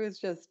bridle. I mean, it was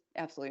just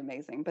absolutely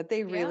amazing. But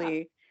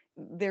Yeah.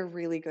 they're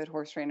really good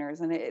horse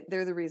trainers, and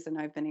they're the reason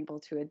I've been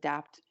able to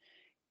adapt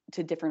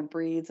to different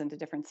breeds and to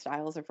different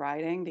styles of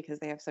riding because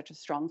they have such a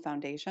strong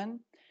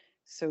foundation.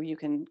 So you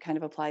can kind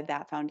of apply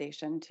that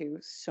foundation to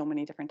so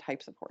many different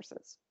types of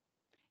horses.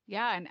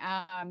 Yeah,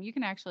 and you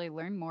can actually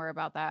learn more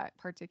about that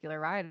particular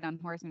ride on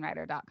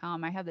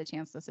horseandrider.com. I had the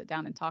chance to sit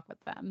down and talk with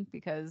them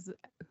because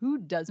who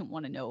doesn't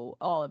want to know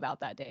all about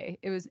that day?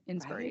 It was Right.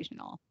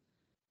 inspirational.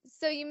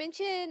 So you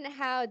mentioned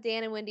how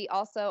Dan and Wendy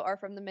also are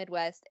from the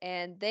Midwest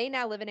and they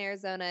now live in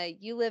Arizona.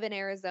 You live in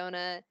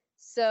Arizona.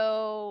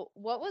 So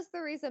what was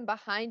the reason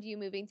behind you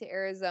moving to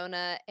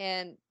Arizona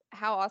and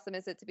how awesome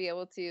is it to be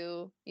able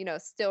to,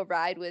 still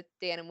ride with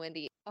Dan and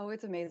Wendy? Oh,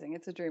 it's amazing.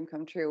 It's a dream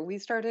come true. We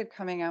started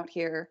coming out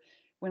here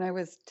when I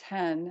was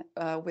 10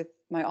 with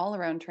my all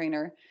around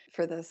trainer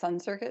for the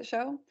Sun Circuit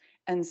show.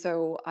 And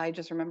so I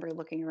just remember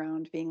looking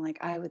around being like,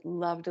 I would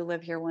love to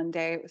live here one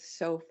day. It was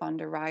so fun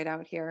to ride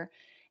out here.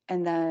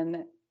 And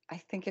then I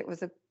think it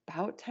was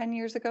about 10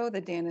 years ago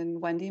that Dan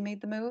and Wendy made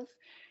the move.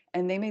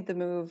 And they made the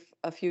move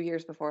a few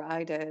years before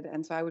I did.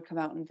 And so I would come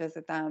out and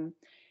visit them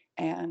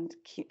and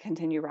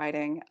continue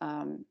riding.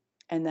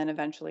 And then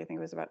eventually, I think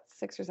it was about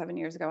 6 or 7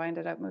 years ago, I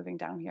ended up moving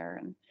down here.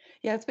 And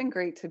yeah, it's been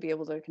great to be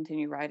able to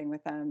continue riding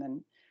with them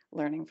and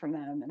learning from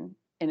them and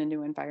in a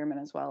new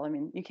environment as well. I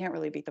mean, you can't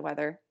really beat the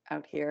weather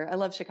out here. I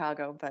love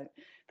Chicago, but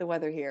the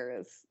weather here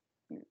is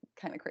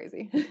kind of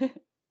crazy.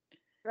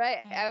 Right.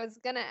 I was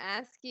going to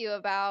ask you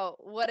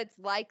about what it's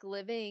like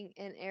living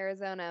in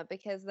Arizona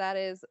because that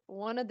is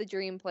one of the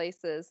dream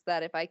places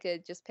that if I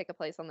could just pick a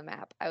place on the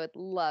map, I would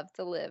love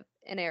to live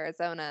in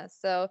Arizona.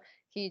 So,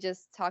 can you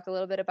just talk a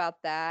little bit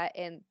about that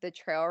and the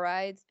trail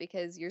rides?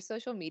 Because your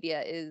social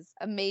media is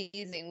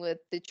amazing with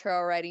the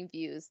trail riding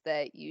views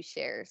that you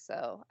share.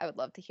 So, I would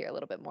love to hear a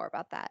little bit more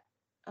about that.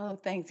 Oh,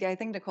 thanks. Yeah, I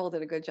think Nicole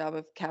did a good job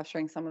of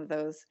capturing some of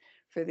those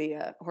for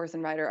the Horse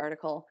and Rider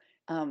article.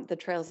 The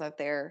trails out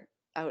there,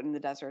 out in the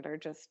desert, are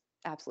just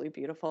absolutely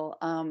beautiful.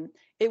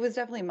 It was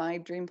definitely my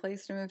dream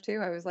place to move to.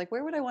 I was like,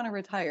 where would I want to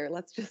retire?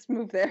 Let's just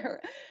move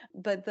there.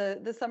 But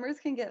the summers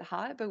can get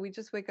hot, but we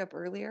just wake up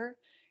earlier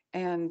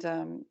and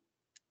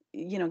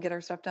get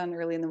our stuff done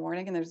early in the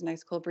morning. And there's a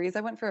nice cool breeze.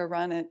 I went for a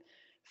run at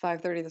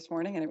 5:30 this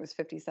morning, and it was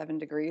 57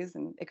 degrees,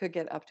 and it could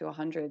get up to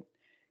 100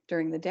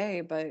 during the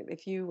day, but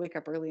if you wake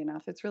up early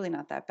enough, it's really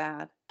not that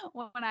bad.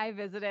 When I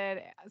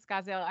visited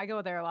Scottsdale, I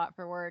go there a lot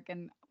for work.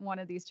 And one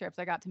of these trips,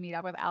 I got to meet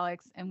up with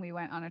Alex and we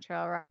went on a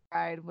trail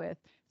ride with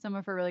some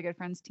of her really good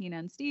friends, Tina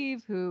and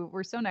Steve, who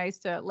were so nice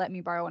to let me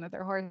borrow one of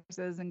their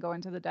horses and go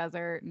into the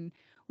desert. And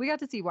we got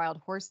to see wild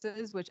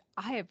horses, which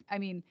I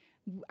mean,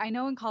 I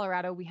know in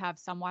Colorado we have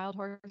some wild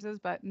horses,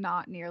 but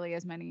not nearly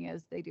as many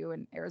as they do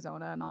in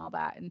Arizona and all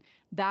that. And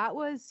that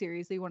was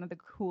seriously one of the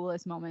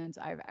coolest moments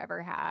I've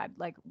ever had,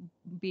 like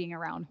being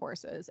around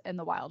horses and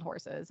the wild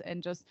horses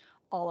and just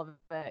all of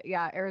it.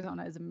 Yeah,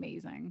 Arizona is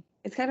amazing.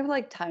 It's kind of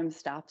like time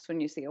stops when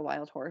you see a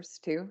wild horse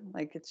too.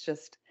 Like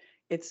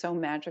it's so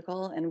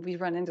magical, and we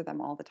run into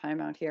them all the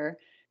time out here.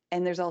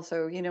 And there's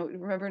also,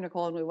 remember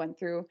Nicole, when we went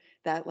through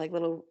that like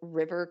little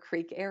river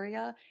creek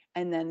area,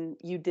 and then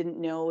you didn't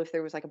know if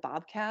there was like a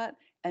bobcat,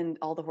 and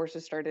all the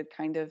horses started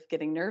kind of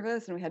getting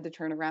nervous, and we had to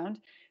turn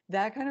around.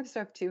 That kind of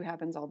stuff too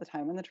happens all the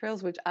time on the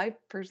trails, which I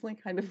personally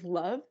kind of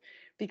love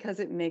because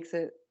it makes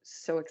it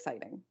so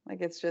exciting. Like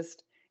it's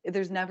just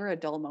there's never a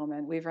dull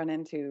moment. We've run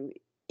into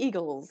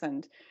eagles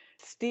and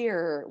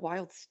steer,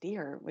 wild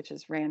steer, which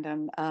is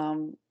random,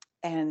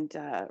 and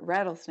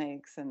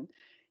rattlesnakes, and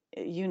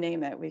you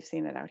name it, we've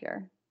seen it out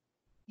here.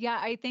 Yeah,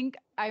 I think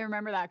I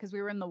remember that because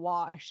we were in the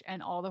wash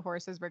and all the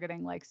horses were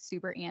getting like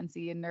super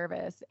antsy and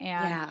nervous.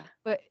 Yeah,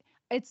 But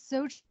it's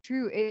so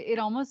true. It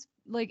almost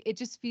like it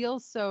just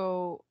feels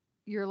so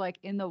you're like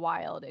in the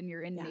wild and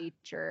you're in yeah,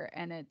 nature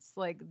and it's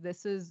like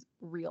this is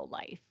real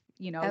life.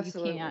 You know,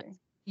 absolutely.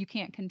 you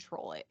can't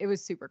control it. It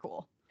was super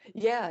cool.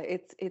 Yeah,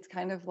 it's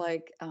kind of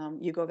like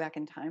you go back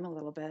in time a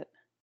little bit.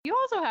 You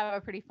also have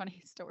a pretty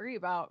funny story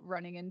about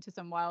running into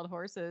some wild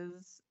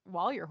horses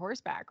while you're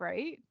horseback,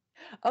 right?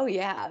 Oh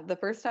yeah, the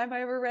first time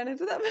I ever ran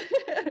into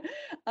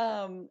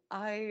them,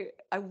 I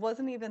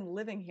wasn't even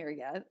living here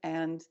yet,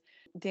 and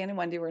Dan and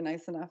Wendy were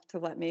nice enough to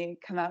let me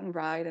come out and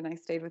ride, and I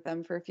stayed with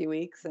them for a few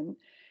weeks, and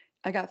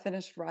I got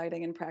finished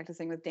riding and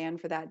practicing with Dan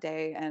for that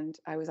day, and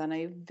I was on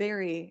a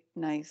very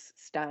nice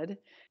stud.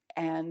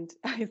 And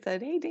I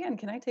said, "Hey, Dan,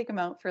 can I take him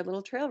out for a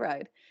little trail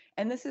ride?"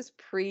 And this is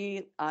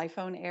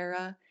pre-iPhone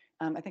era.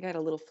 I think I had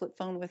a little flip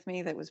phone with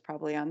me that was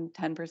probably on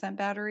 10%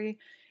 battery,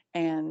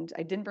 and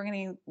I didn't bring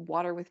any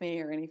water with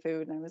me or any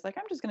food. And I was like,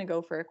 "I'm just going to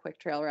go for a quick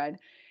trail ride."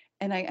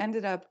 And I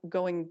ended up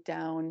going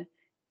down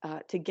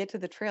to get to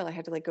the trail. I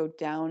had to like go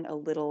down a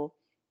little,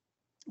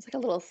 it's like a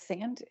little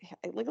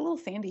like a little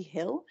sandy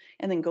hill,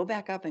 and then go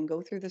back up and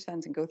go through this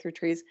fence and go through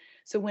trees.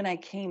 So when I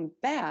came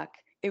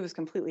back, it was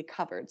completely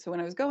covered. So when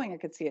I was going, I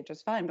could see it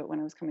just fine. But when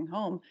I was coming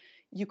home,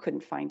 you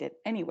couldn't find it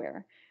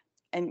anywhere.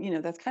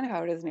 And that's kind of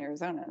how it is in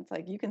Arizona. It's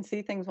like you can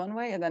see things one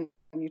way, and then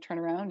you turn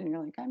around and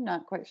you're like, I'm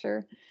not quite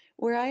sure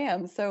where I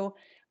am. So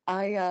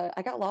I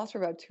got lost for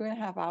about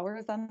 2.5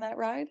 hours on that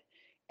ride,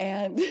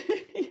 and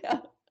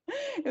yeah,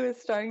 it was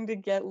starting to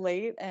get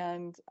late,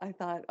 and I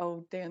thought,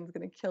 oh, Dan's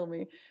gonna kill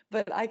me.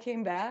 But I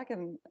came back,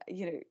 and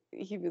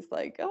he was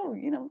like, oh,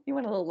 you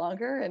went a little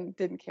longer, and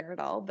didn't care at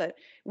all. But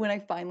when I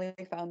finally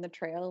found the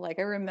trail, like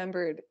I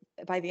remembered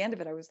by the end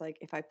of it, I was like,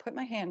 if I put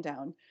my hand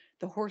down,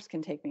 the horse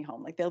can take me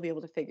home. Like they'll be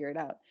able to figure it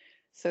out.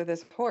 So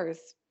this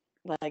horse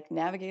like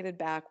navigated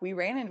back. We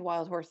ran into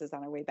wild horses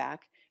on our way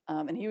back,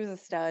 and he was a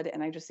stud.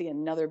 And I just see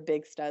another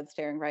big stud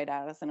staring right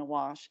at us in a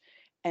wash,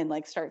 and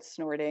like starts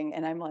snorting.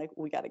 And I'm like,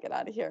 we got to get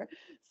out of here.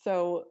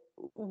 So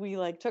we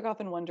like took off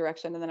in one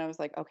direction, and then I was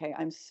like, okay,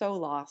 I'm so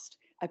lost.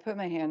 I put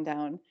my hand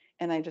down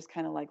and I just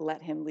kind of like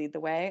let him lead the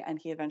way. And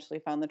he eventually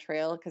found the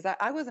trail because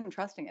I wasn't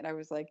trusting it. I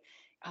was like,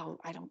 oh,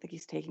 I don't think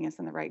he's taking us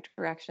in the right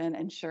direction.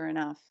 And sure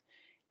enough,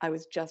 I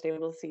was just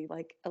able to see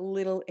like a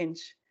little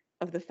inch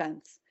of the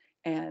fence,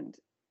 and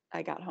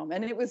I got home.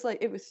 And it was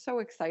so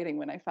exciting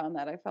when I found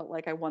that. I felt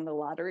like I won the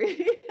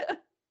lottery.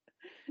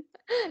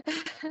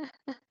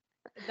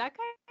 That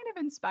kind of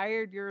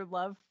inspired your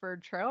love for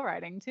trail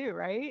riding too,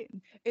 right?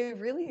 It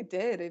really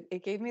did.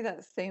 It gave me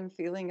that same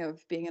feeling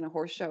of being in a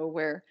horse show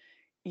where,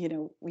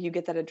 you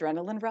get that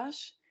adrenaline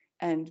rush,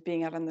 and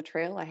being out on the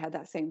trail, I had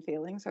that same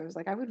feeling. So I was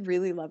like, I would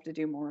really love to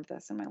do more of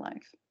this in my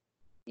life.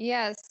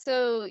 Yeah,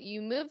 so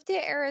you moved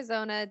to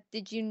Arizona.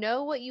 Did you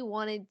know what you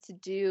wanted to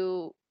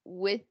do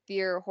with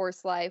your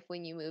horse life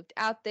when you moved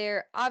out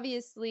there?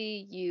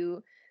 Obviously,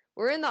 you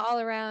we're in the all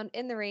around,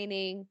 in the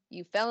raining.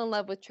 You fell in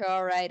love with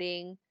trail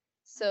riding.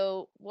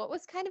 So, what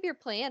was kind of your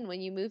plan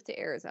when you moved to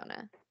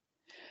Arizona?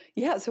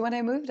 Yeah, so when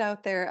I moved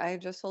out there, I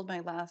had just sold my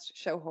last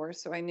show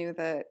horse, so I knew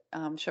that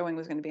showing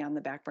was going to be on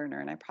the back burner,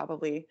 and I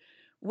probably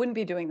wouldn't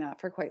be doing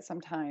that for quite some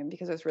time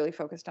because I was really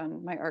focused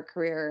on my art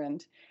career,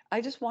 and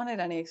I just wanted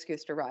any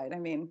excuse to ride. I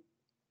mean,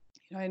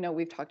 I know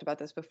we've talked about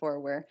this before,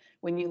 where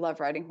when you love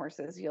riding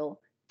horses,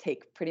 you'll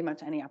take pretty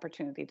much any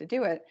opportunity to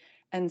do it.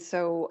 And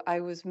so I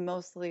was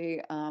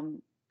mostly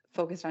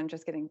focused on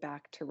just getting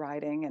back to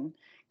riding and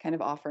kind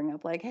of offering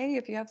up, like, hey,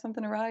 if you have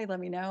something to ride, let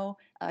me know.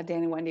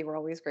 Dan and Wendy were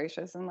always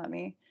gracious and let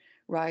me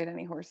ride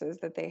any horses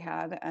that they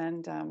had.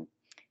 And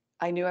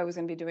I knew I was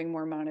going to be doing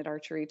more mounted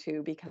archery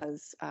too,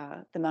 because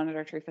the mounted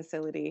archery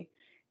facility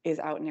is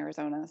out in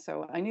Arizona.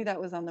 So I knew that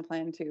was on the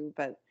plan too,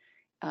 but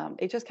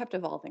it just kept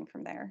evolving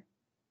from there.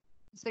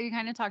 So you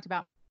kind of talked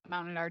about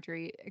mounted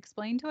archery.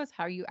 Explain to us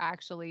how you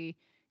actually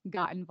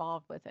got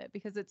involved with it,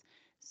 because it's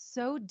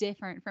so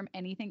different from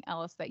anything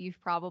else that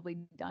you've probably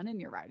done in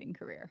your riding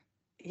career.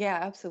 Yeah,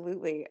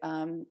 absolutely.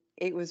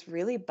 It was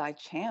really by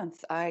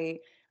chance. I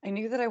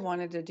knew that I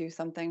wanted to do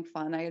something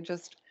fun. I had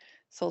just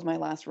sold my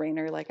last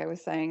Rainer, like I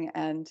was saying,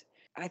 and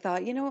I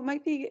thought, it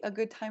might be a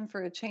good time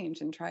for a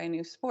change and try a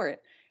new sport.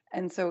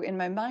 And so in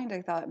my mind,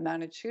 I thought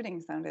mounted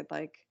shooting sounded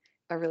like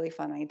a really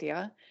fun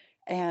idea.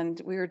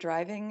 And we were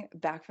driving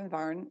back from the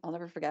barn. I'll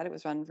never forget. It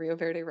was on Rio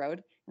Verde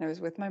Road, and I was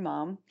with my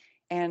mom,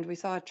 and we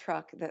saw a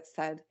truck that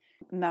said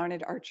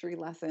mounted archery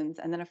lessons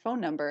and then a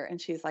phone number.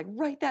 And she's like,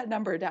 write that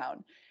number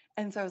down.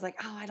 And so I was like,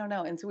 oh, I don't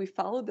know. And so we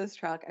followed this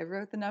truck. I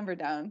wrote the number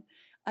down.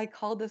 I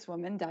called this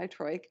woman, Di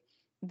Troik,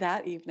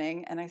 that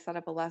evening, and I set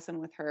up a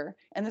lesson with her.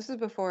 And this was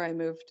before I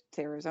moved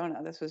to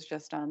Arizona. This was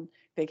just on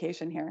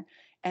vacation here.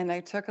 And I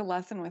took a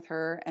lesson with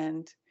her,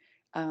 and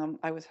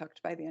I was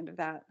hooked by the end of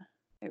that.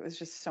 It was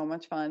just so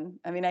much fun.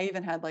 I mean, I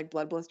even had like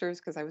blood blisters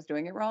because I was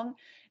doing it wrong.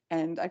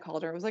 And I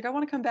called her. I was like, I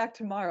want to come back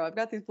tomorrow. I've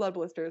got these blood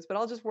blisters, but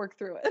I'll just work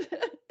through it.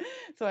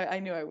 So I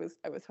knew I was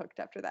hooked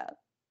after that.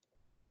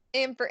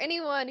 And for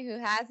anyone who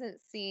hasn't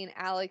seen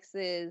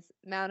Alex's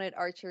mounted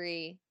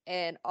archery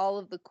and all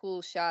of the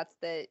cool shots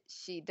that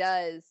she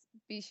does,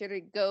 be sure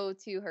to go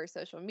to her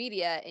social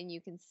media and you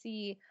can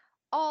see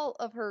all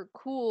of her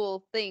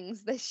cool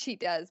things that she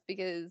does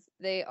because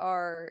they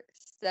are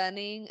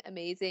stunning,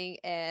 amazing,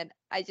 and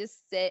I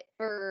just sit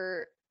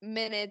for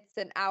minutes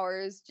and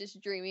hours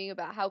just dreaming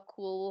about how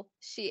cool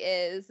she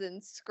is and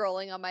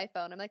scrolling on my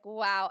phone. I'm like,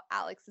 wow,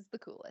 Alex is the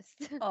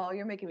coolest. Oh,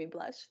 you're making me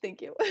blush.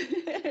 Thank you.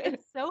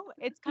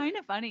 It's kind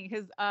of funny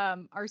because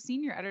our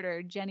senior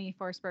editor, Jenny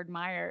Forsberg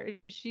Meyer,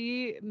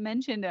 she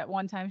mentioned at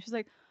one time, she's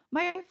like,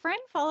 my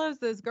friend follows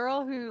this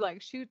girl who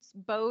like shoots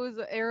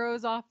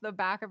arrows off the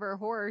back of her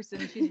horse,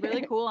 and she's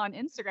really cool on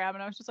Instagram.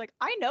 And I was just like,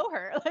 I know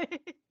her.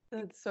 Like,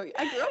 That's so.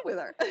 I grew up with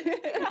her.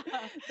 yeah.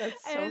 That's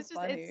And so it's just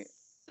funny. it's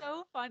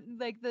so fun.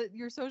 Like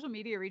your social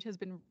media reach has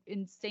been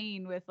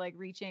insane with like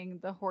reaching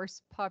the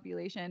horse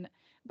population.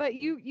 But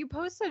you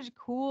post such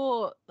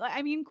cool,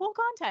 I mean, cool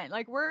content.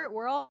 Like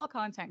we're all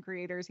content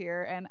creators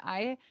here, and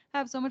I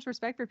have so much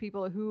respect for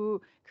people who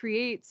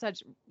create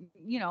such,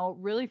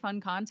 really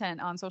fun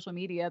content on social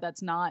media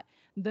that's not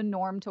the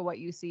norm to what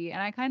you see. And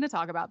I kind of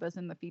talk about this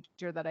in the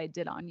feature that I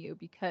did on you,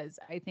 because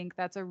I think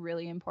that's a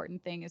really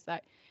important thing, is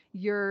that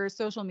your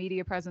social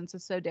media presence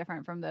is so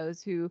different from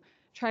those who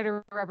try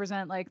to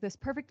represent like this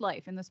perfect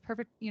life and this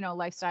perfect,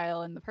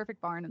 lifestyle and the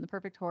perfect barn and the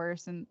perfect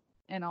horse and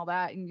all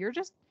that. And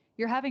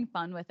you're having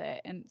fun with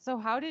it. And so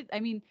how did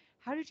you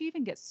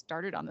even get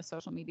started on the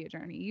social media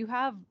journey? You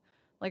have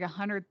like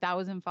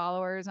 100,000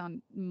 followers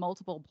on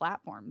multiple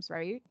platforms,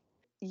 right?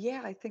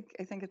 Yeah, I think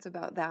it's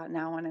about that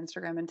now on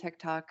Instagram and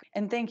TikTok.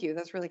 And thank you.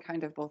 That's really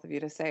kind of both of you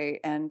to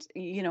say. And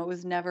it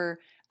was never.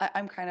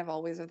 I'm kind of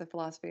always of the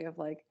philosophy of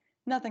like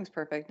nothing's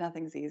perfect,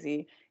 nothing's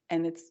easy,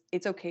 and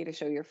it's okay to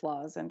show your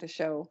flaws and to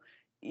show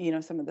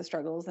some of the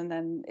struggles. And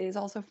then it is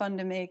also fun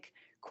to make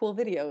cool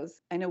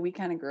videos. I know we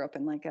kind of grew up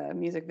in like a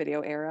music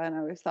video era, and I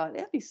always thought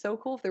it'd be so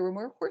cool if there were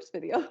more horse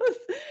videos.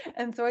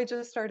 And so I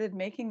just started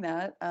making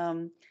that.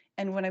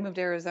 And when I moved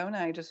to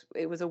Arizona,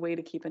 it was a way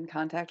to keep in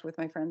contact with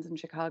my friends in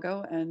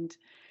Chicago. And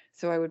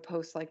so I would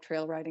post like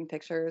trail riding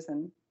pictures.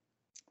 And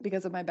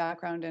because of my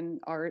background in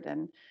art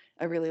and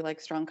I really like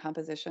strong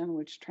composition,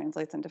 which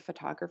translates into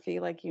photography,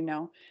 like,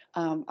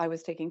 I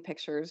was taking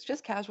pictures,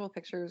 just casual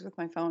pictures with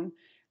my phone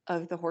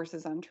of the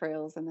horses on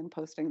trails and then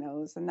posting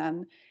those. And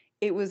then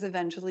it was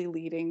eventually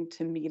leading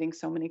to meeting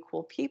so many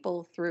cool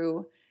people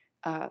through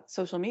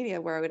social media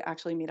where I would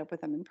actually meet up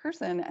with them in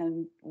person.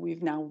 And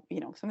we've now,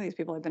 some of these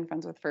people I've been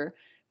friends with for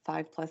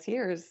 5+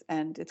 years.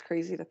 And it's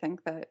crazy to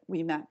think that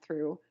we met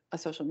through a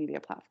social media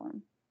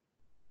platform.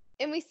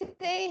 And we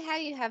say how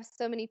you have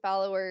so many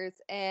followers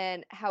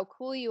and how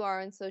cool you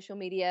are on social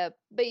media,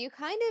 but you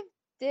kind of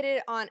did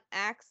it on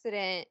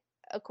accident,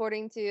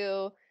 according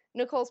to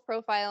Nicole's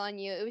profile on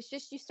you. It was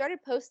just you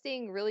started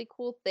posting really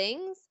cool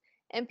things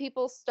and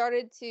people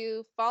started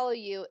to follow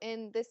you.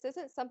 And this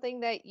isn't something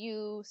that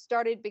you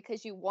started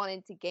because you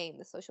wanted to gain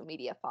the social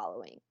media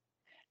following.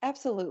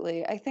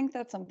 Absolutely. I think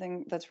that's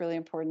something that's really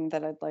important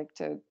that I'd like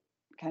to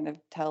kind of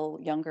tell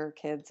younger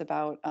kids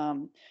about,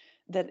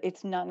 that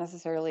it's not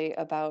necessarily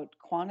about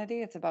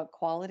quantity, it's about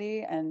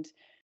quality. And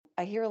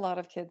I hear a lot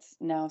of kids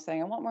now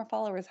saying, I want more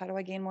followers. How do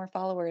I gain more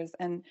followers?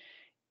 And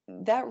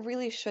that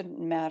really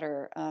shouldn't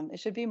matter. It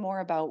should be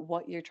more about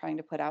what you're trying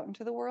to put out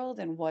into the world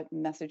and what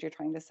message you're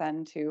trying to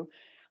send to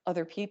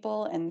other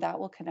people. And that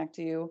will connect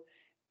you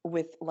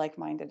with like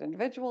minded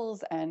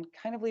individuals and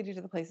kind of lead you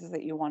to the places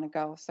that you want to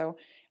go. So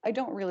I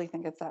don't really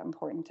think it's that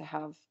important to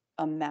have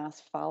a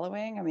mass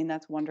following. I mean,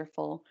 that's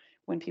wonderful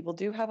when people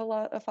do have a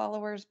lot of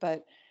followers,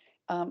 but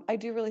I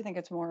do really think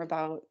it's more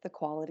about the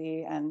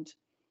quality and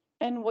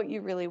what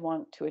you really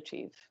want to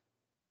achieve.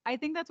 I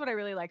think that's what I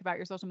really like about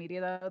your social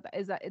media though,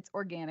 is that it's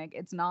organic.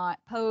 It's not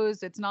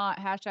posed, it's not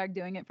hashtag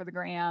doing it for the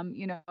gram,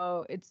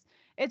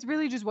 it's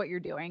really just what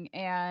you're doing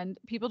and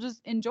people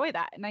just enjoy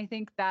that. And I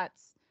think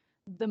that's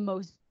the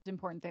most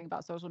important thing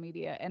about social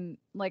media. And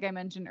like I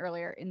mentioned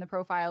earlier in the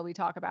profile, we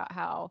talk about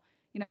how,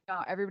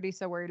 everybody's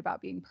so worried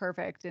about being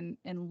perfect and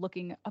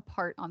looking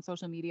apart on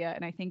social media.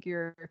 And I think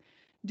you're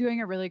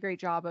doing a really great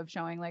job of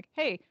showing like,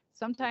 hey,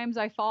 sometimes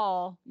I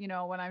fall,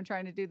 when I'm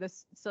trying to do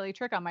this silly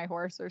trick on my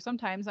horse, or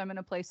sometimes I'm going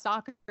to play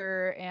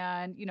soccer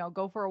and,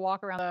 go for a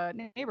walk around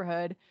the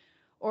neighborhood,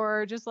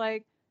 or just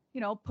like,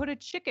 put a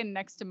chicken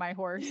next to my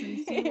horse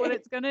and see what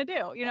it's going to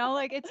do.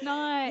 Like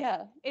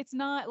Yeah. it's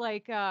not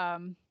like,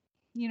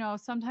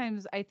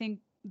 sometimes I think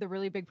the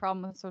really big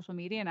problem with social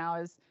media now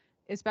is,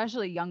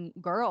 especially young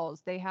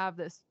girls, they have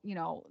this,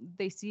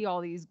 they see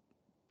all these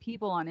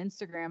people on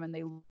Instagram and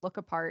they look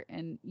apart,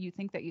 and you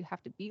think that you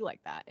have to be like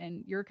that.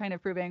 And you're kind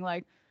of proving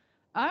like,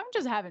 I'm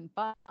just having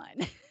fun.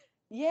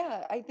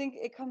 Yeah, I think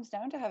it comes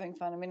down to having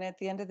fun. I mean, at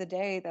the end of the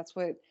day, that's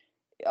what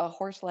a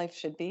horse life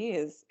should be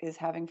is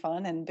having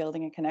fun and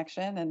building a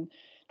connection and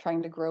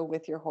trying to grow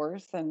with your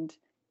horse. And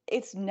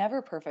it's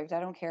never perfect. I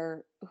don't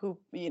care who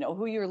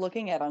you're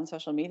looking at on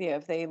social media.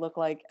 If they look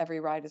like every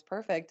ride is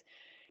perfect,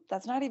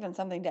 that's not even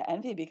something to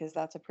envy, because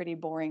that's a pretty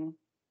boring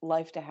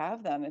life to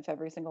have then if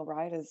every single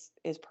ride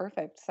is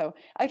perfect. So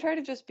I try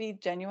to just be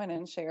genuine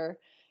and share,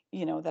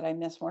 that I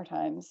miss more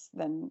times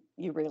than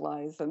you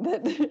realize, and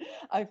that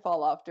I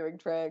fall off doing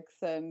tricks.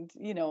 And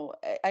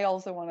I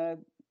also want to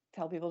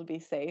tell people to be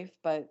safe,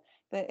 but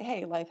that,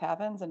 hey, life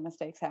happens and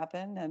mistakes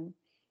happen,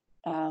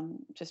 and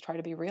just try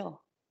to be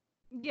real.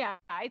 Yeah,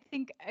 I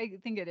think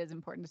it is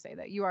important to say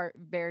that you are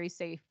very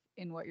safe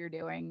in what you're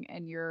doing,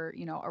 and you're,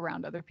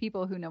 around other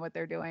people who know what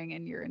they're doing,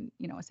 and you're in,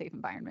 a safe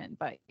environment.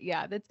 But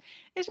yeah,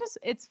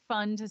 it's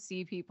fun to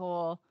see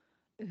people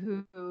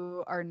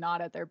who are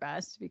not at their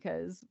best,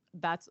 because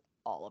that's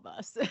all of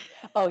us.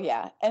 Oh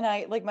yeah. And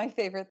I like my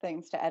favorite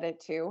things to edit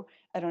too.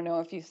 I don't know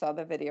if you saw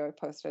the video I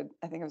posted,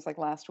 I think it was like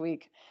last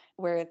week,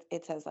 where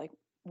it says like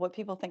what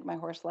people think my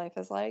horse life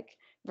is like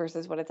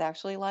versus what it's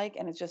actually like,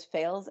 and it just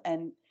fails.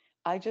 And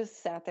I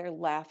just sat there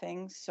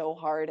laughing so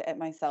hard at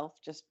myself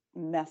just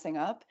messing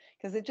up,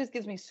 because it just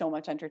gives me so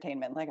much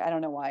entertainment. Like I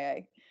don't know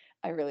why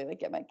I really like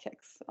get my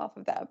kicks off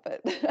of that,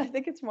 but I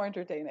think it's more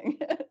entertaining.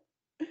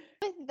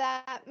 With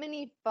that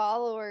many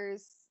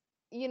followers,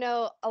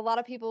 a lot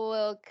of people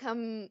will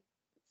come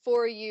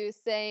for you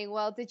saying,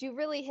 well, did you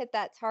really hit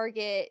that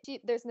target?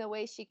 There's no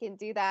way she can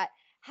do that.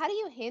 How do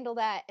you handle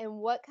that? And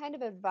what kind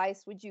of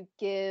advice would you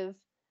give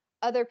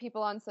other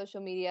people on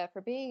social media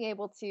for being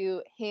able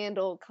to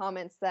handle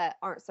comments that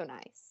aren't so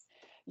nice?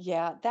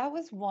 Yeah, that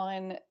was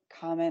one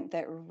comment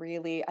that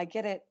really, I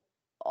get it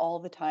all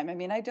the time. I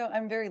mean,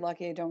 I'm very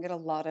lucky. I don't get a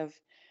lot of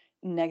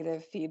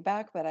negative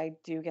feedback, but I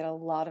do get a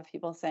lot of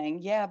people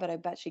saying, yeah, but I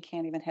bet she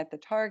can't even hit the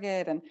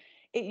target. And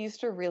it used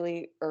to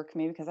really irk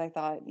me, because I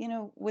thought,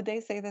 would they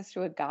say this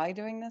to a guy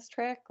doing this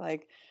trick?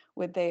 Like,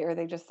 are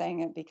they just saying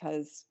it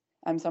because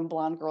I'm some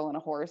blonde girl on a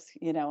horse,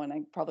 and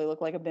I probably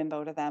look like a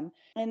bimbo to them?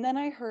 And then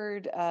I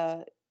heard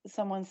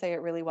someone say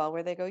it really well,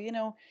 where they go,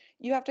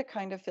 you have to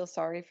kind of feel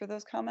sorry for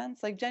those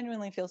comments, like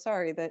genuinely feel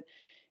sorry that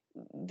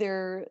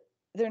they're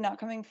they're not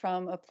coming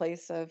from a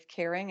place of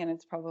caring, and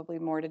it's probably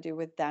more to do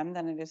with them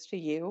than it is to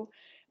you.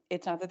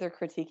 It's not that they're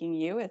critiquing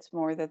you, it's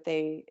more that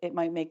it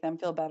might make them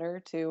feel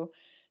better to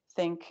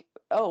think,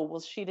 oh well,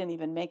 she didn't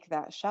even make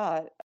that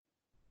shot.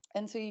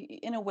 And so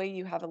in a way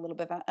you have a little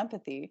bit of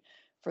empathy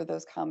for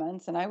those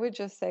comments, and I would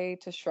just say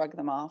to shrug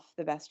them off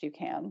the best you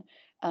can.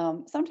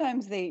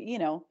 Sometimes they,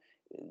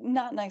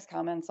 not nice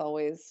comments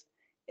always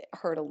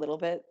hurt a little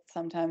bit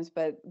sometimes,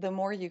 but the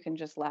more you can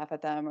just laugh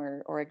at them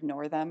or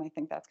ignore them, I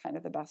think that's kind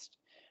of the best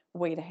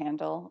way to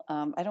handle.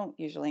 I don't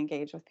usually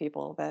engage with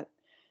people that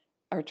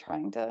are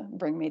trying to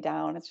bring me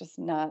down. It's just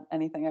not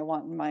anything I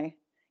want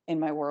in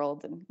my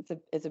world, and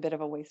it's a bit of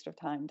a waste of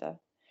time to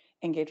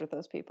engage with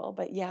those people.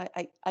 But yeah,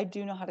 I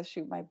do know how to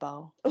shoot my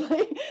bow.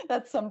 Like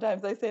that's,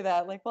 sometimes I say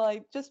that, like, well,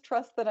 I just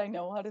trust that I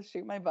know how to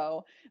shoot my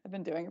bow. I've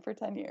been doing it for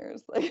 10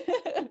 years. Like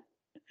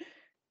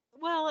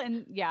Well,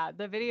 and yeah,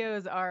 the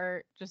videos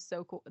are just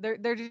so cool.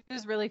 They're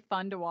just really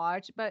fun to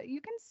watch, but you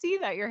can see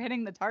that you're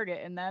hitting the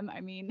target in them.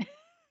 I mean,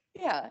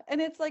 Yeah, and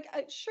it's like,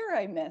 sure,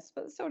 I miss,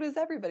 but so does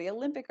everybody.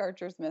 Olympic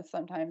archers miss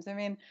sometimes. I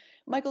mean,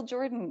 Michael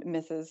Jordan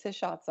misses his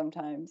shots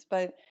sometimes,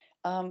 but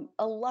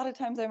a lot of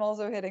times I'm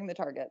also hitting the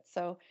target.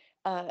 So,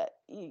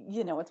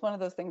 it's one of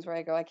those things where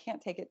I go, I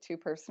can't take it too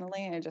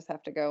personally. I just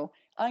have to go,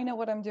 I know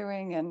what I'm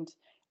doing, and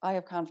I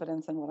have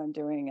confidence in what I'm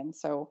doing. And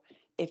so,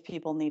 if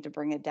people need to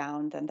bring it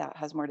down, then that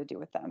has more to do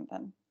with them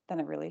than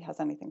it really has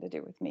anything to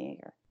do with me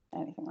or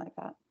anything like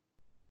that.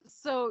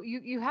 So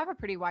you have a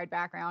pretty wide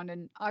background,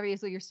 and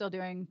obviously you're still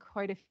doing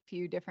quite a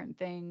few different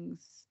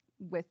things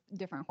with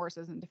different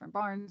horses and different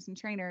barns and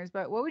trainers.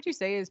 But what would you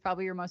say is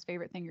probably your most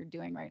favorite thing you're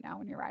doing right now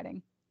when you're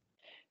riding?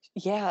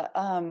 Yeah,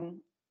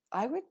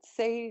 I would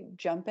say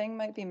jumping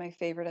might be my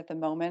favorite at the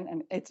moment,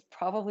 and it's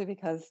probably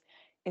because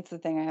it's the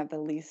thing I have the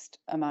least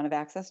amount of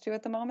access to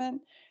at the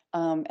moment.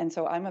 And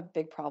so I'm a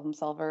big problem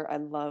solver. I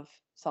love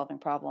solving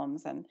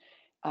problems, and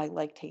I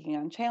like taking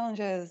on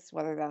challenges,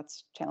 whether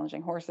that's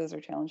challenging horses or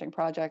challenging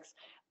projects.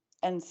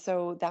 And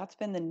so that's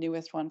been the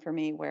newest one for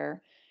me,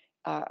 where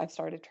I've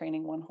started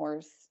training one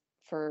horse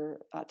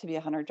for to be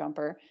a hunter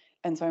jumper,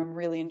 and so I'm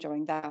really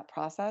enjoying that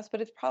process.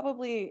 But it's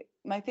probably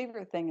my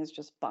favorite thing is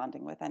just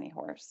bonding with any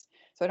horse.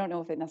 So I don't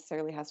know if it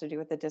necessarily has to do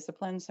with the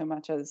discipline so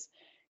much as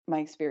my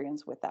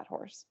experience with that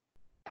horse.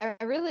 I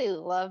really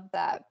love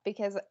that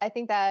because I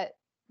think that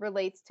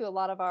relates to a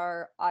lot of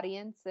our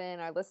audience and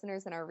our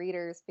listeners and our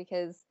readers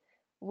because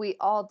we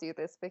all do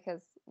this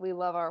because we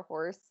love our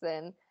horse.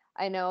 And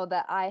I know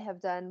that I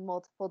have done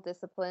multiple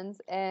disciplines,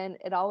 and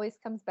it always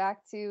comes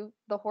back to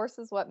the horse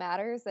is what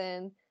matters.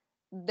 And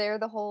they're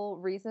the whole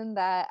reason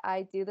that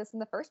I do this in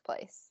the first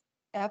place.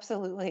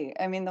 Absolutely.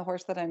 I mean, the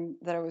horse that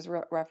I was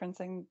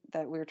referencing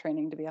that we were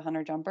training to be a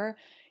hunter jumper,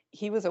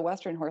 he was a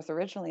Western horse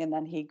originally, and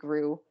then he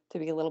grew to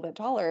be a little bit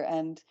taller,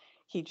 and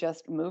he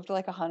just moved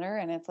like a hunter.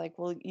 And it's like,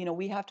 well,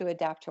 we have to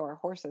adapt to our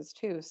horses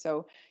too.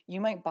 So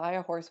you might buy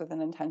a horse with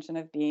an intention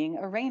of being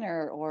a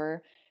reiner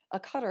or a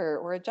cutter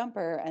or a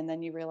jumper, and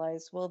then you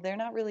realize, well, they're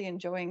not really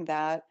enjoying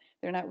that.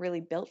 They're not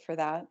really built for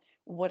that.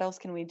 What else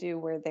can we do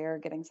where they're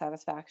getting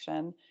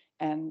satisfaction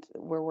and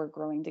where we're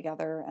growing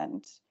together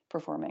and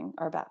performing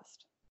our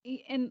best?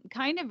 And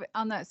kind of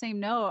on that same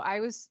note, I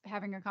was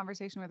having a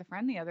conversation with a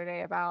friend the other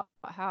day about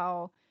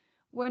how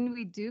when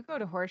we do go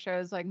to horse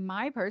shows, like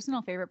my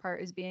personal favorite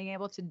part is being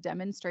able to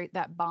demonstrate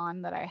that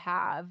bond that I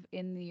have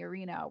in the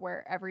arena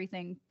where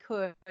everything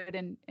could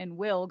and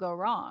will go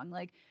wrong.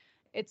 Like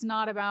it's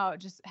not about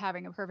just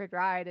having a perfect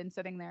ride and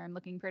sitting there and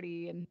looking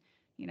pretty and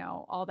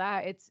all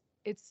that.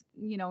 It's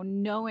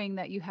knowing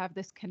that you have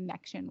this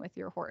connection with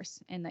your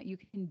horse and that you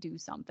can do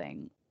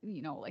something,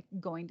 like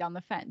going down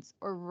the fence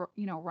or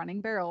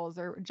running barrels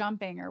or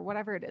jumping or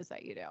whatever it is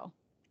that you do.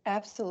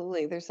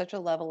 Absolutely. There's such a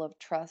level of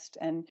trust,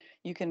 and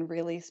you can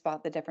really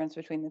spot the difference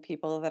between the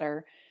people that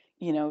are,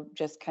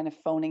 just kind of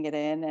phoning it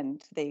in,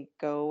 and they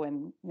go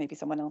and maybe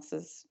someone else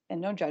is, and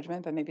no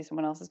judgment, but maybe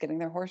someone else is getting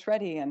their horse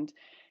ready and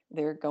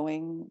they're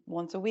going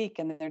once a week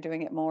and they're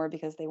doing it more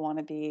because they want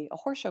to be a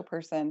horse show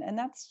person. And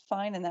that's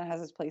fine, and that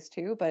has its place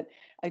too. But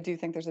I do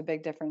think there's a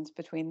big difference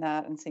between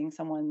that and seeing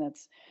someone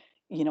that's,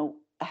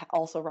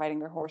 also riding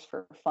their horse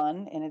for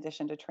fun in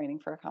addition to training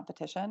for a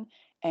competition.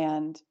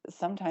 And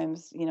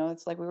sometimes,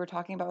 it's like we were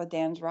talking about with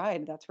Dan's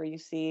ride. That's where you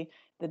see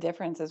the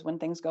difference is when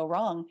things go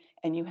wrong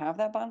and you have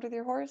that bond with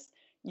your horse,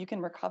 you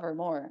can recover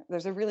more.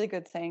 There's a really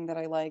good saying that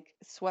I like: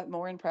 sweat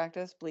more in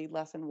practice, bleed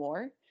less in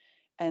war.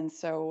 And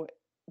so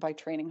by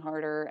training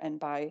harder and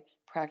by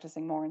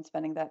practicing more and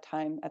spending that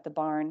time at the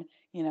barn,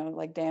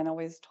 like Dan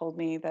always told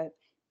me that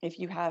if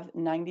you have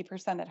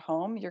 90% at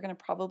home, you're going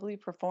to probably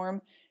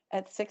perform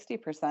at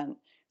 60%.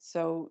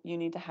 So you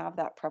need to have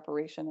that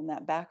preparation and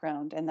that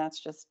background, and that's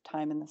just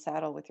time in the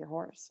saddle with your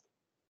horse.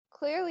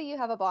 Clearly, you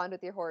have a bond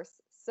with your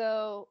horse.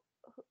 So,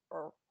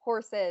 or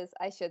horses,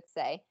 I should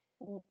say.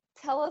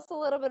 Tell us a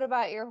little bit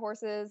about your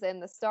horses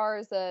and the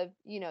stars of,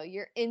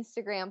 your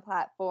Instagram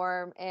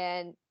platform.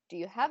 And do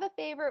you have a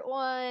favorite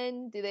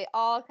one? Do they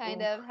all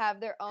kind Ooh. of have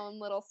their own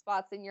little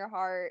spots in your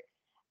heart?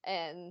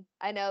 And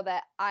I know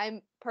that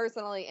I'm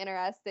personally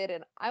interested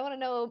and I want to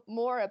know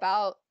more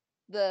about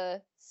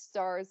the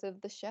stars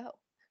of the show.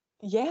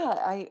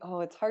 Yeah,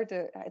 it's hard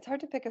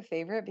to pick a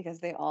favorite because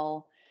they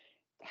all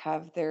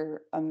have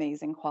their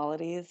amazing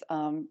qualities.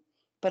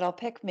 But I'll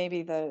pick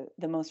maybe the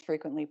most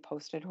frequently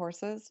posted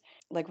horses.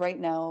 Like right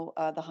now,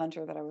 the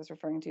hunter that I was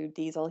referring to,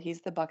 Diesel,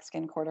 he's the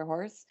buckskin quarter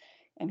horse,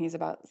 and he's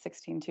about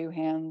 16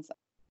 hands.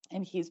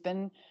 And he's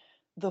been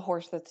the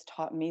horse that's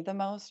taught me the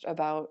most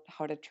about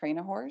how to train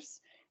a horse.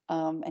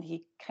 And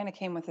he kind of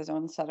came with his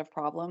own set of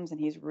problems, and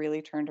he's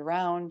really turned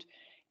around.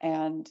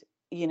 And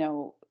you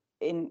know,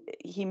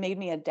 he made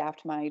me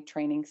adapt my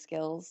training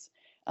skills.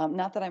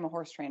 Not that I'm a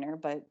horse trainer,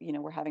 but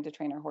we're having to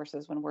train our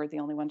horses when we're the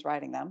only ones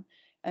riding them.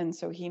 And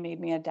so he made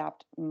me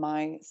adapt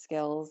my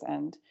skills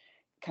and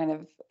kind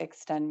of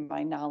extend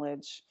my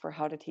knowledge for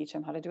how to teach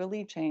him how to do a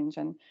lead change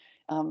and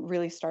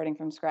really starting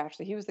from scratch.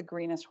 So he was the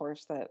greenest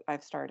horse that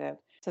I've started.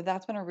 So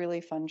that's been a really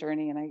fun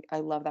journey, and I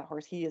love that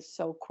horse. He is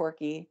so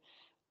quirky.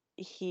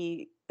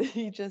 He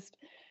he just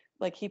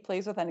Like he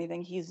plays with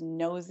anything. He's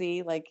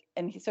nosy.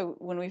 So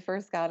when we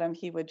first got him,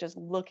 he would just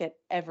look at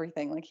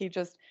everything. Like he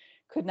just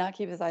could not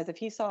keep his eyes. If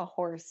he saw a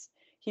horse,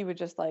 he would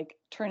just like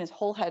turn his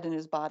whole head and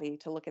his body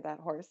to look at that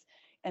horse.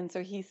 And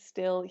so he's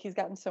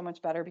gotten so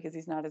much better because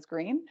he's not as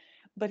green,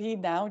 but he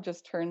now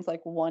just turns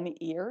like one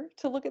ear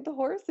to look at the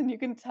horse, and you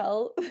can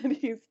tell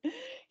that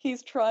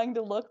he's trying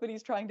to look, but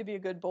he's trying to be a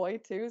good boy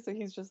too. So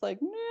he's just like,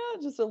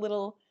 yeah, just a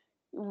little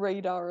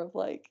radar of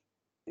like,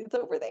 it's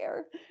over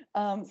there.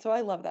 So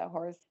I love that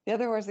horse. The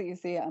other horse that you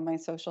see on my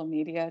social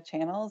media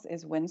channels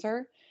is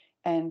Windsor,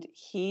 and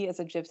he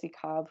is a gypsy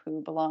cob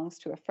who belongs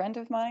to a friend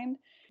of mine.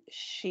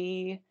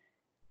 She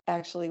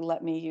actually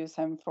let me use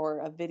him for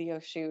a video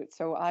shoot.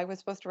 So I was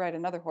supposed to ride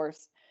another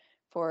horse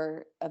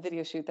for a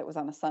video shoot that was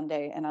on a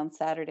Sunday. And on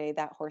Saturday,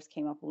 that horse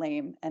came up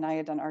lame. And I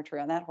had done archery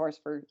on that horse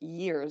for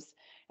years.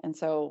 And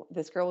so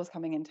this girl was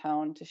coming in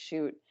town to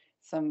shoot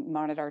some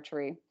mounted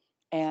archery.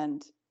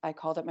 And I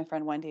called up my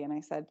friend Wendy and I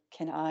said,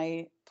 can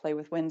I play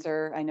with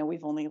Windsor? I know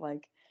we've only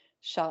like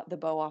shot the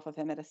bow off of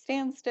him at a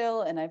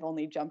standstill and I've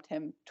only jumped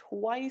him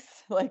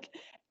twice, like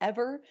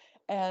ever.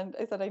 And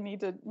I said, I need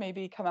to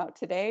maybe come out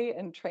today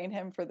and train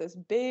him for this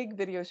big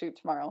video shoot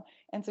tomorrow.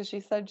 And so she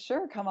said,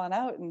 sure, come on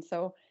out. And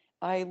so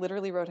I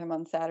literally rode him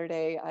on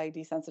Saturday. I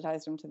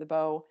desensitized him to the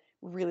bow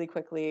really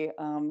quickly,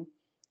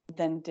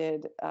 then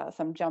did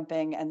some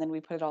jumping, and then we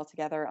put it all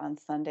together on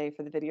Sunday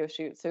for the video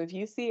shoot. So if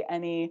you see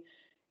any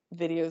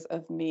videos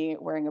of me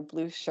wearing a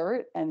blue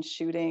shirt and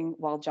shooting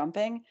while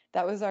jumping,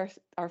 that was our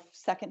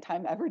second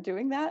time ever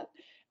doing that.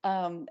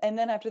 And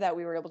then after that,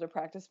 we were able to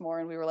practice more,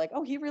 and we were like,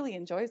 oh, he really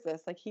enjoys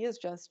this. Like he is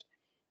just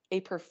a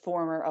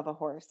performer of a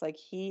horse. Like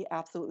he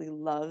absolutely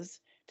loves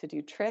to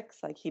do tricks.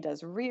 Like he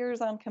does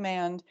rears on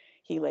command.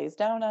 He lays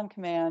down on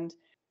command.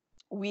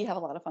 We have a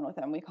lot of fun with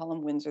him. We call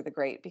him Windsor the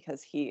Great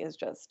because he is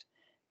just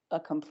a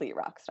complete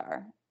rock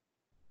star.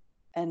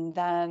 And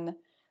then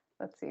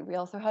let's see, we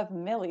also have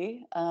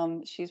Millie.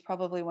 She's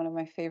probably one of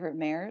my favorite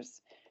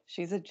mares.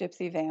 She's a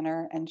gypsy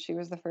vanner, and she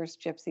was the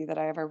first gypsy that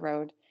I ever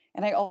rode.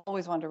 And I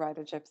always wanted to ride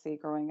a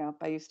gypsy growing up.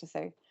 I used to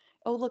say,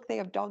 oh, look, they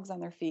have dogs on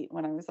their feet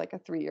when I was like a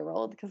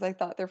 3-year-old because I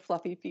thought their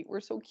fluffy feet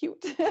were so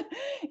cute.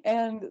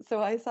 And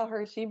so I saw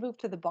her, she moved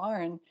to the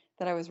barn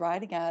that I was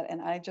riding at,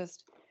 and I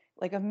just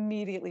like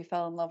immediately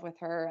fell in love with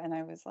her. And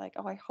I was like,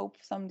 oh, I hope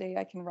someday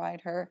I can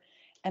ride her.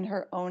 And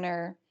her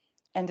owner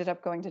ended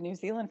up going to New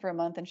Zealand for a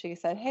month, and she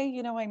said,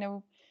 hey, I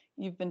know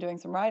you've been doing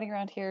some riding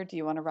around here. Do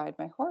you want to ride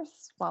my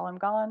horse while I'm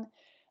gone?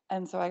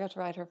 And so I got to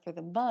ride her for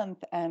the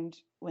month. And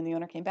when the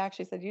owner came back,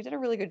 she said, you did a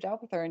really good job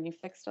with her and you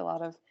fixed a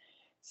lot of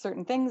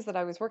certain things that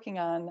I was working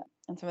on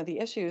and some of the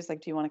issues.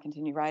 Like, do you want to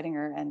continue riding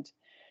her? And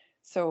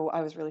so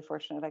I was really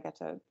fortunate. I got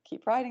to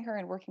keep riding her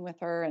and working with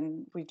her,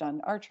 and we've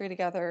done archery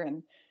together,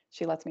 and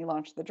she lets me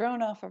launch the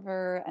drone off of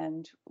her,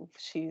 and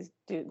she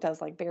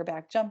does like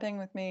bareback jumping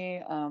with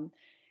me.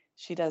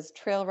 She does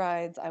trail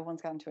rides. I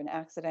once got into an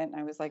accident and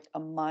I was like a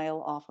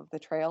mile off of the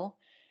trail,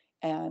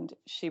 and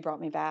she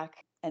brought me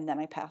back, and then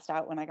I passed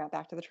out when I got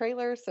back to the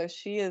trailer. So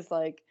she is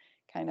like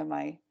kind of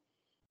my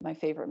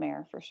favorite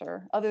mare for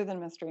sure. Other than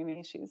Miss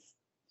Dreamy,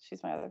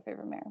 she's my other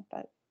favorite mare.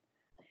 But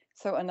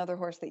so another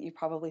horse that you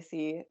probably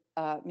see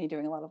me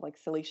doing a lot of like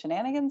silly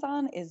shenanigans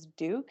on is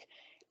Duke,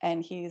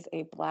 and he's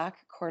a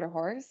black quarter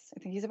horse. I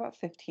think he's about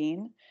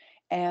 15,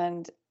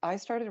 and I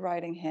started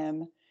riding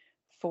him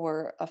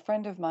for a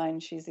friend of mine.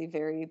 She's a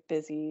very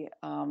busy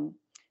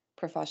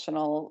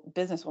professional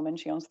businesswoman.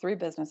 She owns 3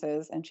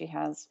 businesses and she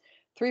has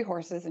 3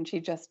 horses, and she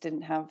just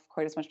didn't have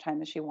quite as much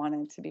time as she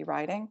wanted to be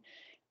riding.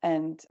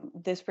 And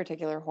this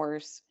particular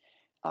horse,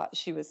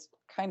 she was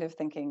kind of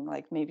thinking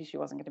like maybe she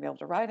wasn't going to be able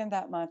to ride him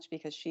that much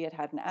because she had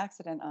had an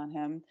accident on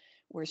him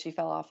where she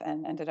fell off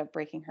and ended up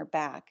breaking her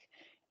back.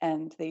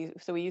 And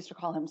so we used to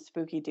call him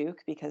Spooky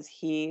Duke because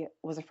he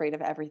was afraid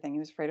of everything. He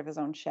was afraid of his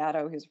own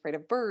shadow. He was afraid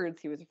of birds.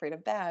 He was afraid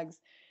of bags.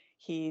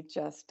 He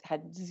just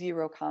had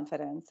zero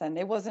confidence. And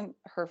it wasn't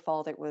her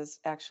fault. It was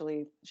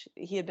actually,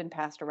 he had been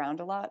passed around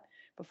a lot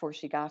before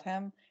she got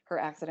him. Her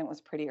accident was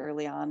pretty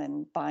early on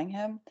in buying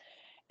him.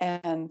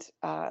 And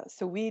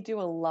so we do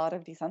a lot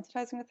of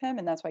desensitizing with him.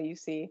 And that's why you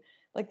see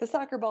like the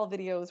soccer ball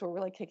videos where we're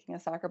like kicking a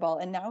soccer ball.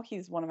 And now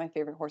he's one of my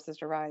favorite horses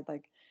to ride.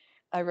 Like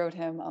I rode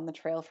him on the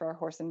trail for our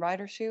horse and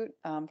rider shoot,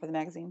 for the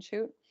magazine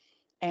shoot.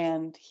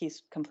 And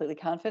he's completely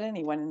confident.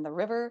 He went in the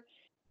river.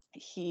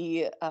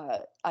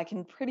 I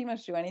can pretty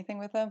much do anything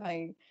with him.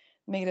 I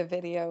made a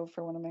video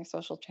for one of my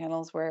social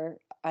channels where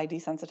I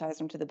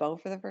desensitized him to the bow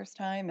for the first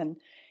time. And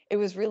it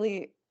was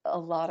really a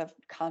lot of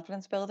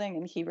confidence building.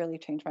 And he really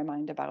changed my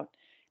mind about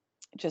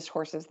just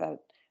horses that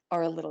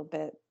are a little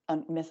bit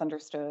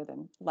misunderstood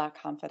and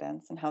lack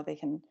confidence, and how they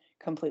can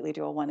completely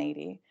do a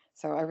 180.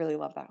 So I really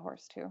love that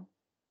horse too.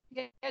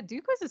 Yeah,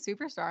 Duke was a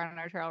superstar on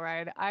our trail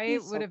ride. I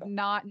He's would so have good.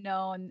 not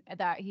known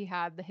that he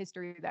had the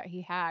history that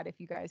he had if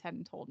you guys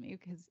hadn't told me,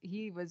 because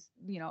he was,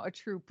 a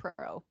true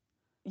pro.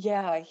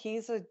 Yeah,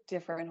 he's a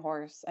different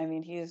horse. I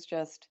mean, he is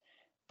just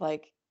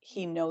like,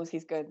 he knows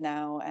he's good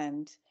now,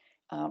 and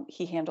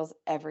he handles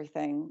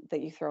everything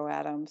that you throw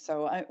at him.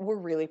 So we're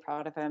really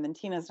proud of him. And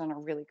Tina's done a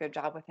really good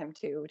job with him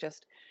too.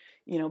 Just,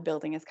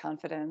 building his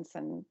confidence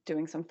and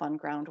doing some fun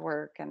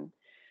groundwork. And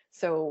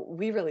so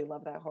we really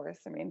love that horse.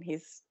 I mean,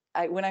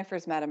 when I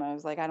first met him, I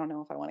was like, I don't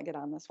know if I want to get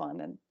on this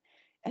one.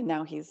 And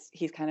now he's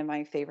kind of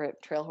my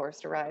favorite trail horse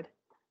to ride.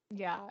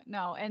 Yeah,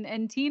 no,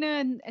 and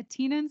Tina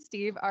and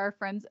Steve are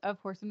friends of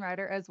Horse and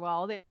Rider as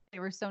well. They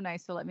were so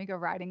nice to let me go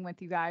riding with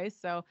you guys.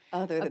 So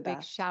Oh, they're a the big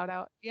best. shout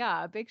out.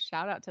 Yeah, a big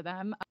shout out to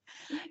them.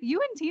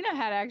 You and Tina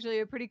had actually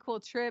a pretty cool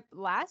trip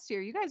last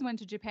year. You guys went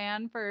to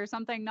Japan for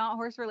something not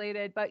horse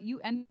related, but you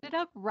ended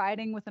up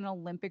riding with an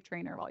Olympic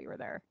trainer while you were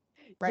there,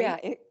 Yeah,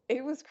 right?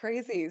 it was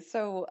crazy.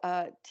 So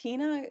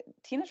Tina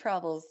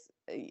travels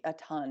a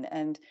ton,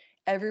 and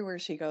everywhere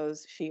she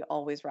goes, she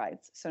always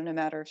rides. So no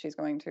matter if she's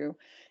going to,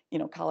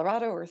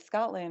 Colorado or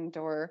Scotland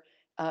or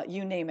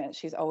you name it,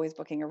 she's always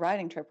booking a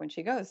riding trip when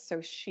she goes.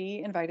 So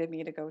she invited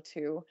me to go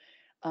to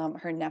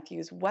her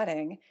nephew's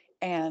wedding,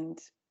 and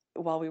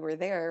while we were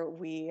there,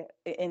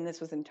 and this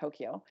was in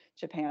Tokyo,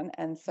 Japan.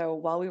 And so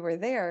while we were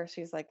there,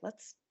 she's like,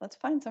 let's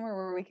find somewhere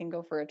where we can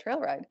go for a trail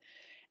ride.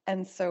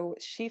 And so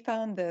she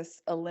found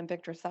this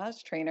Olympic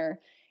dressage trainer,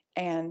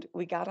 and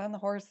we got on the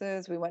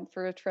horses. We went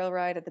for a trail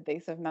ride at the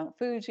base of Mount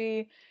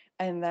Fuji.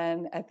 And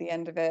then at the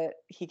end of it,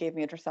 he gave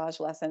me a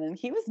dressage lesson, and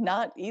he was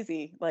not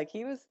easy. Like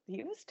he was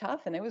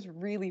tough, and it was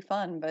really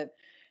fun. But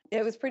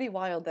it was pretty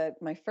wild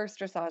that my first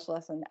dressage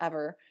lesson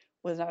ever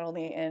was not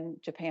only in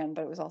Japan,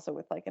 but it was also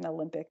with like an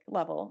Olympic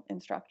level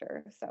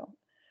instructor. So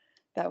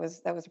that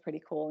was a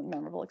pretty cool and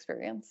memorable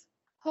experience.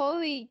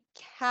 Holy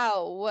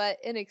cow, what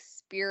an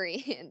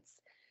experience.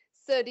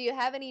 So, do you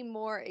have any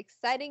more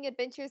exciting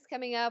adventures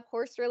coming up,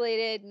 horse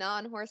related,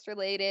 non horse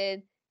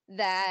related,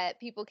 that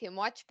people can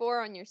watch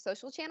for on your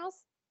social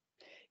channels?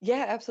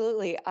 Yeah,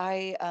 absolutely.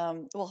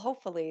 Well,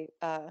 hopefully,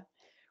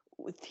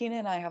 with Tina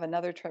and I have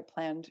another trip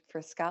planned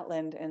for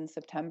Scotland in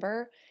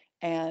September,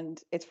 and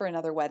it's for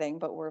another wedding,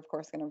 but we're of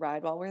course going to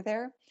ride while we're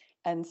there.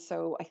 And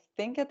so I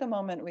think at the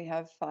moment we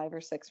have 5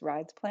 or 6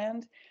 rides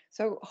planned.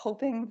 So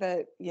hoping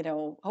that,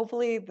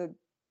 hopefully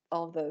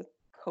all the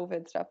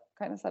COVID stuff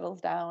kind of settles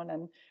down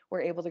and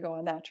we're able to go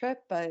on that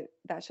trip, but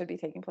that should be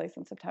taking place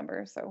in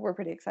September. So we're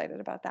pretty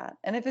excited about that.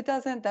 And if it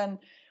doesn't, then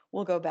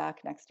we'll go back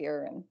next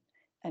year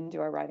and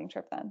do our riding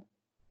trip then.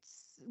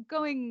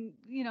 Going,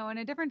 in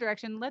a different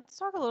direction, let's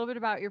talk a little bit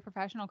about your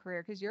professional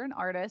career because you're an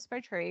artist by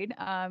trade.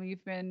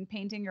 You've been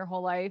painting your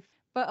whole life,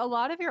 but a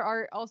lot of your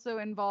art also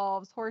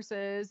involves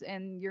horses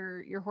and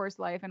your horse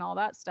life and all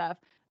that stuff.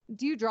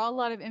 Do you draw a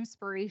lot of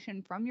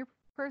inspiration from your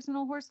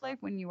personal horse life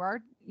when you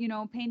are,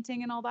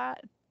 painting and all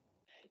that?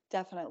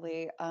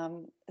 Definitely.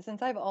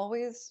 Since I've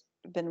always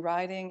been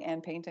writing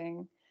and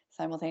painting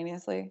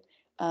simultaneously,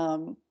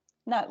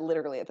 not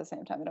literally at the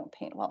same time. I don't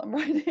paint while I'm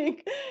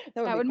writing.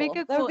 That would That be would make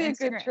cool. a That would cool be a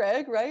good Instagram.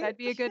 trick, right? That'd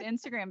be a good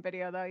Instagram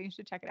video though. You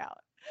should check it out.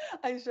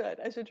 I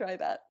should try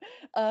that.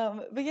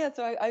 But yeah,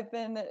 so I've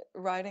been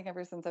writing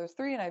ever since I was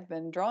 3, and I've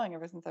been drawing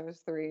ever since I was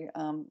 3.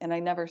 And I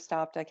never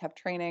stopped. I kept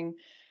training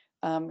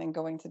and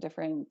going to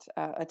different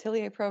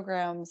atelier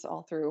programs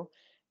all through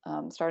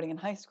starting in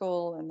high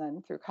school and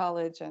then through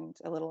college and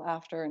a little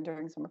after and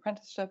doing some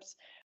apprenticeships.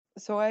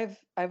 So I've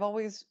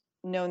always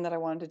known that I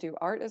wanted to do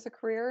art as a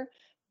career,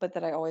 but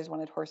that I always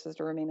wanted horses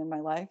to remain in my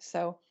life.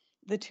 So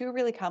the two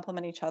really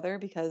complement each other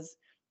because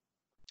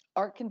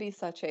art can be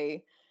such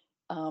a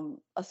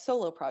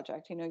solo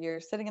project. You're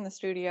sitting in the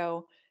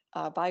studio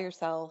by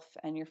yourself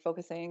and you're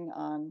focusing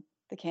on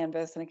the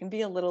canvas, and it can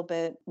be a little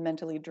bit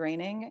mentally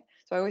draining.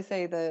 So I always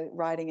say the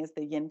writing is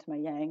the yin to my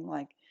yang.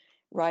 Like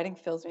writing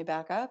fills me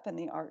back up, and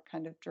the art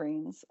kind of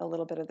drains a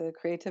little bit of the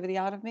creativity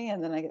out of me,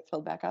 and then I get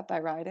filled back up by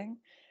writing.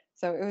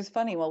 So it was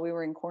funny while we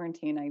were in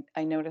quarantine,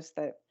 I noticed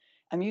that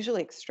I'm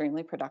usually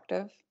extremely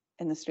productive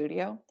in the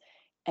studio,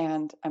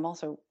 and I'm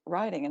also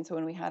riding. And so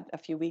when we had a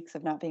few weeks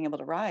of not being able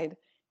to ride,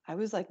 I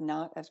was like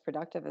not as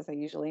productive as I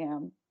usually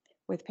am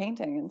with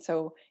painting. And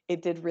so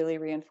it did really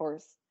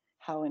reinforce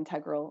how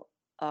integral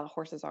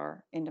horses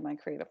are into my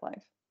creative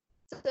life.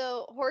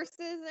 So,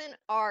 horses and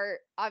art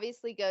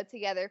obviously go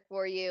together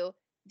for you.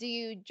 Do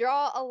you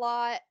draw a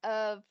lot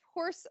of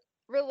horse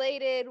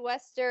related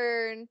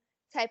Western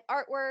type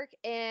artwork?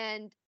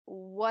 And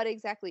what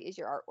exactly is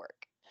your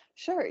artwork?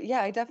 Sure.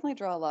 Yeah, I definitely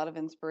draw a lot of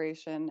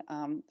inspiration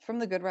from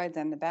the good rides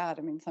and the bad.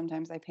 I mean,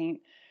 sometimes I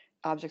paint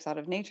objects out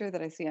of nature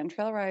that I see on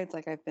trail rides.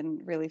 Like I've been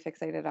really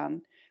fixated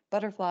on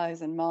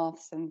butterflies and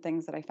moths and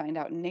things that I find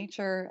out in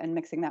nature and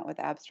mixing that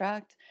with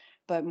abstract.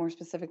 But more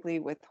specifically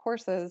with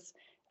horses,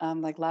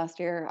 like last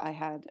year, I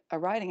had a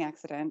riding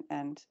accident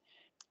and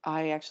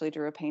I actually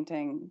drew a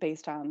painting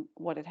based on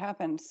what had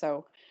happened.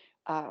 So,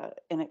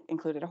 and it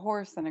included a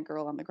horse and a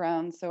girl on the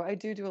ground. So I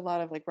do a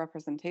lot of like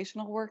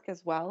representational work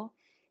as well.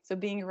 So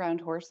being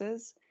around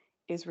horses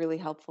is really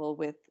helpful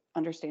with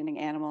understanding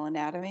animal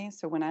anatomy.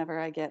 So whenever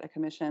I get a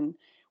commission,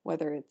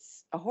 whether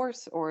it's a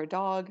horse or a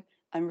dog,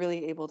 I'm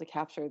really able to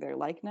capture their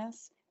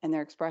likeness and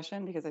their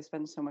expression because I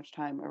spend so much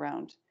time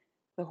around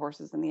the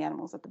horses and the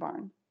animals at the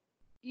barn.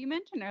 You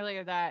mentioned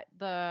earlier that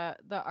the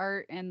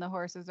art and the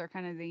horses are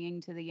kind of the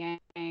yin to the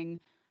yang.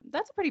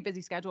 That's a pretty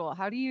busy schedule.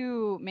 How do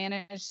you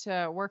manage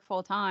to work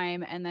full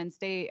time and then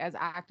stay as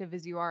active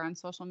as you are on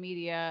social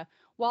media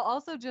while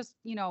also just,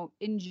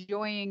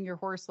 enjoying your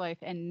horse life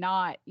and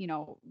not,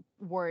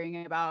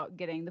 worrying about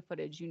getting the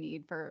footage you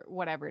need for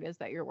whatever it is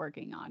that you're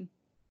working on?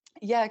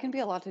 Yeah, it can be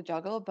a lot to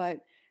juggle, but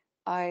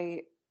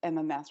I am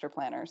a master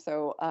planner.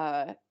 So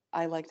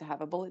I like to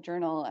have a bullet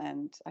journal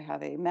and I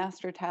have a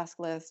master task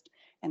list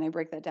and I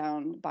break that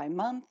down by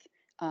month,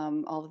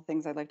 all the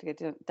things I'd like to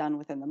get done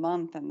within the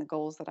month and the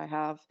goals that I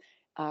have.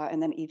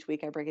 And then each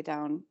week I break it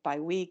down by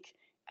week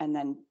and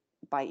then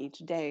by each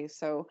day.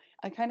 So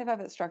I kind of have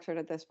it structured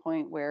at this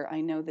point where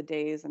I know the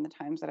days and the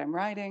times that I'm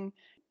riding.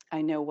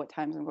 I know what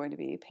times I'm going to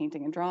be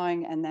painting and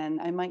drawing. And then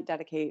I might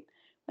dedicate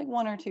like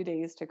 1 or 2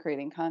 days to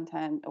creating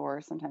content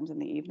or sometimes in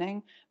the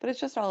evening, but it's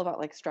just all about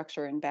like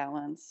structure and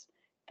balance.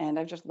 And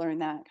I've just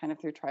learned that kind of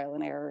through trial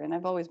and error. And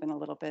I've always been a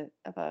little bit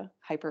of a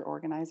hyper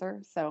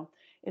organizer. So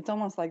it's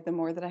almost like the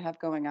more that I have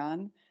going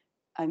on,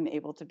 I'm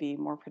able to be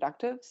more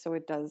productive. So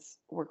it does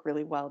work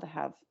really well to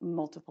have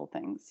multiple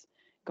things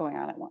going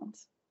on at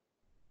once.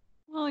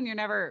 Well, and you're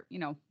never,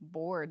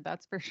 bored,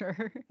 that's for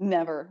sure.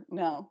 Never,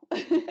 no.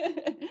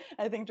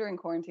 I think during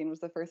quarantine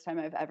was the first time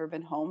I've ever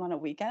been home on a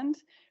weekend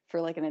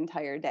for like an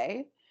entire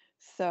day.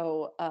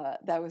 So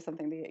that was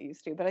something to get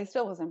used to. But I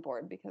still wasn't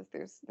bored because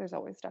there's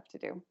always stuff to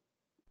do.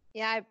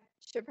 Yeah, I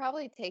should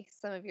probably take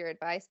some of your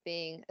advice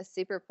being a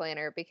super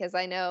planner because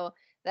I know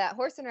that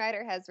Horse and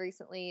Rider has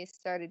recently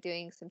started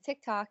doing some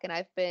TikTok and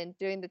I've been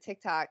doing the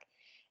TikTok.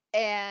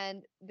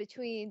 And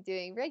between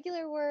doing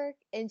regular work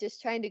and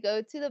just trying to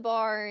go to the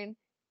barn,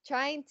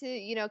 trying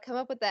to, come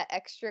up with that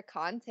extra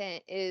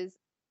content is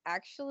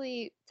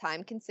actually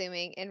time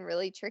consuming and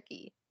really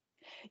tricky.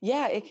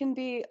 Yeah, it can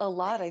be a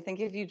lot. I think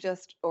if you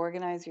just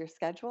organize your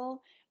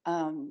schedule,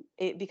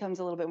 it becomes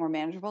a little bit more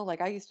manageable. Like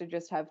I used to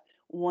just have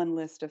one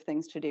list of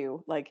things to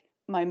do, like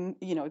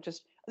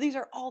just these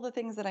are all the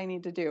things that I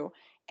need to do.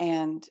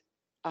 And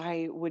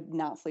I would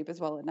not sleep as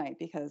well at night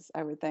because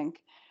I would think,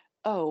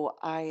 oh,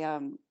 I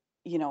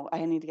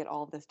need to get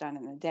all of this done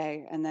in a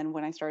day. And then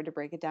when I started to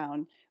break it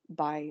down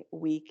by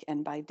week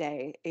and by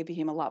day, it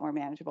became a lot more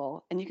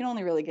manageable. And you can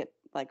only really get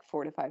like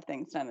 4 to 5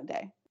 things done a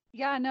day.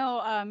 Yeah,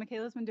 no,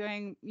 Michaela's been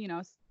doing,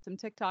 some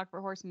TikTok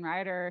for Horse and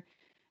Rider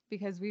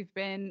because we've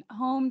been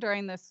home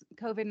during this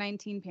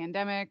COVID-19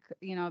 pandemic,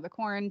 the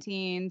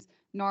quarantines.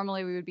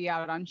 Normally we would be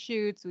out on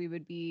shoots, we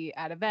would be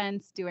at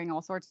events doing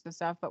all sorts of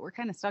stuff, but we're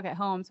kind of stuck at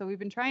home. So we've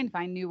been trying to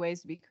find new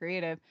ways to be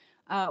creative.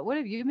 What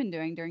have you been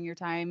doing during your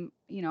time,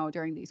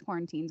 during these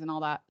quarantines and all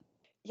that?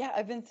 Yeah,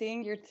 I've been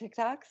seeing your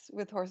TikToks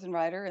with Horse and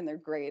Rider, and they're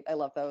great. I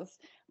love those.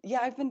 Yeah,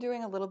 I've been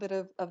doing a little bit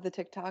of the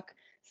TikTok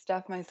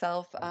stuff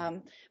myself,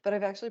 but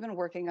I've actually been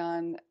working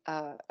on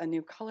a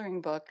new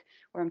coloring book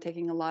where I'm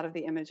taking a lot of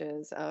the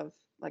images of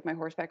like my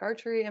horseback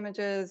archery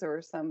images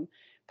or some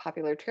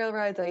popular trail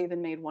rides. I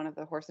even made one of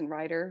the horse and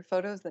rider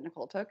photos that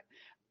Nicole took.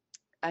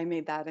 I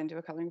made that into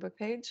a coloring book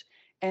page.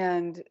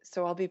 And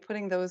so I'll be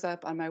putting those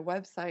up on my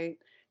website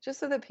just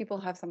so that people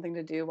have something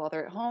to do while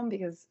they're at home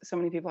because so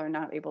many people are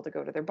not able to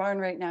go to their barn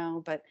right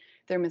now, but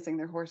they're missing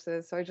their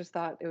horses. So I just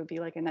thought it would be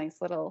like a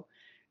nice little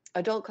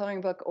adult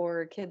coloring book,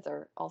 or kids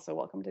are also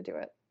welcome to do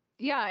it.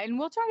 Yeah, and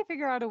we'll try to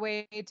figure out a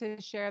way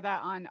to share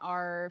that on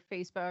our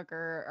Facebook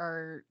or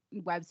our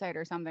website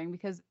or something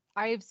because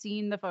I've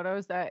seen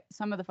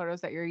some of the photos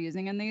that you're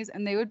using in these,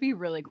 and they would be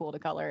really cool to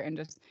color and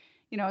just,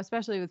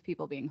 especially with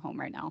people being home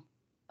right now.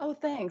 Oh,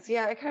 thanks.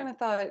 Yeah, I kind of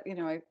thought,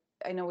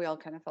 I know we all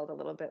kind of felt a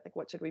little bit like,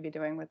 what should we be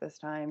doing with this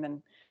time?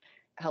 And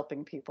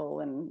helping people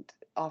and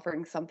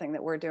offering something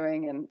that we're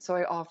doing. And so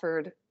I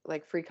offered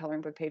like free coloring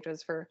book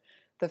pages for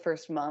the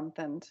first month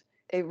and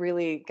it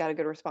really got a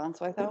good response.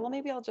 So I thought, well,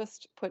 maybe I'll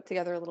just put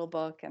together a little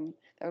book and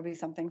that would be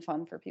something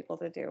fun for people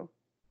to do.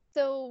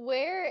 So,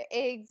 where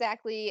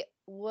exactly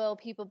will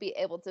people be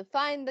able to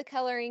find the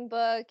coloring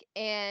book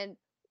and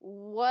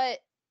what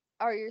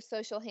are your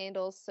social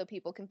handles so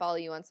people can follow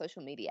you on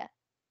social media?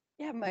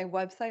 Yeah, my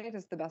website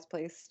is the best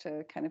place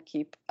to kind of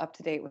keep up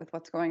to date with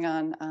what's going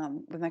on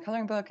with my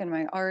coloring book and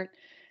my art.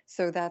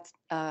 So that's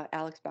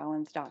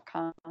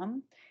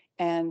alexbauwens.com.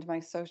 And my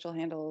social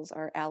handles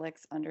are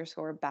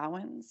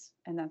alex_Bauwens,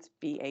 and that's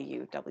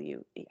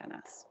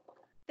Bauwens.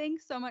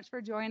 Thanks so much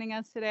for joining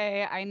us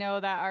today. I know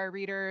that our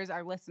readers,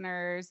 our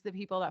listeners, the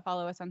people that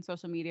follow us on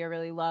social media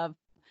really love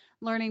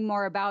learning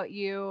more about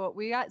you.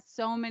 We got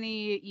so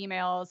many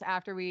emails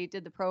after we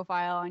did the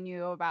profile on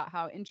you about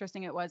how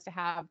interesting it was to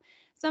have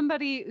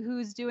somebody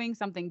who's doing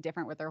something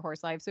different with their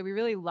horse life. So we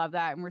really love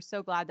that. And we're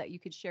so glad that you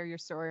could share your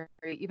story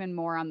even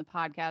more on the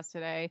podcast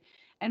today.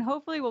 And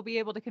hopefully we'll be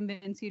able to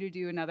convince you to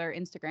do another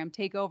Instagram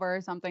takeover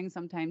or something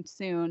sometime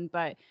soon.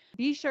 But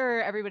be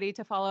sure, everybody,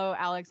 to follow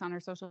Alex on her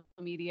social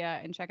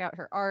media and check out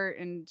her art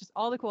and just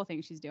all the cool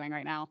things she's doing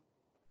right now.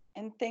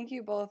 And thank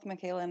you both,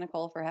 Michaela and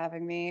Nicole, for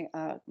having me.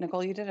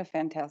 Nicole, you did a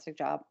fantastic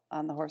job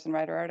on the Horse and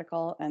Rider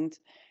article. And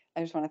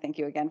I just want to thank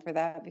you again for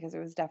that because it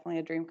was definitely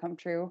a dream come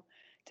true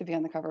to be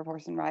on the cover of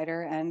Horse and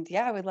Rider. And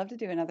yeah, I would love to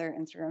do another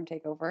Instagram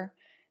takeover.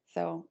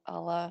 So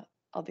I'll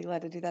be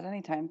glad to do that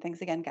anytime.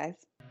 Thanks again, guys.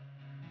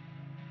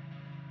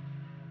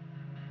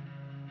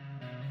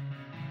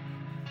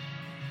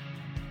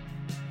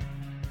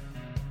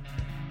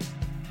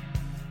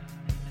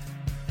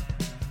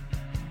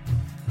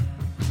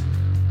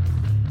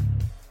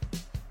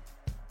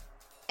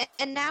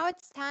 And now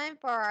it's time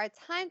for our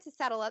Time to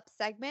Saddle Up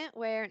segment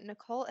where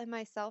Nicole and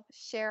myself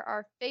share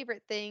our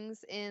favorite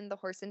things in the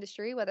horse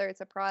industry, whether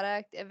it's a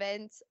product,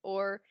 event,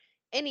 or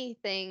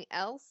anything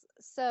else.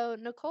 So,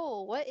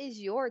 Nicole, what is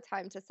your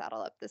Time to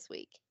Saddle Up this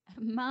week?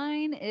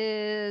 Mine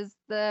is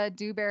the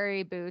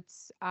dewberry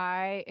boots.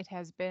 It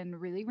has been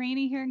really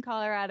rainy here in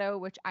Colorado,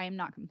 which I am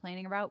not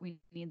complaining about. We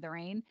need the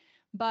rain.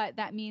 But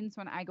that means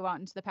when I go out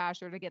into the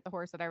pasture to get the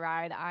horse that I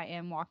ride, I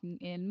am walking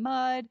in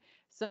mud.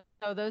 So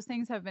those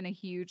things have been a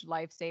huge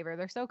lifesaver.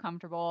 They're so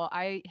comfortable.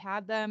 I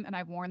had them and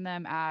I've worn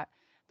them at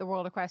the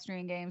World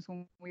Equestrian Games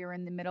when we were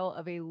in the middle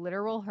of a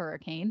literal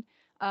hurricane.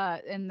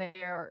 And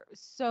they're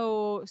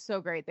so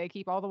great. They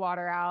keep all the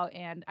water out,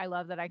 and I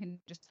love that I can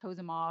just hose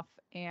them off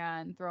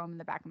and throw them in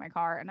the back of my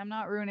car, and I'm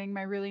not ruining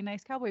my really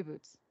nice cowboy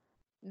boots.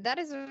 That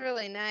is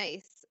really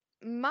nice.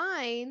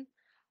 Mine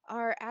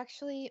are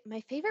actually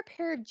my favorite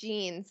pair of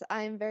jeans.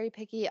 I'm very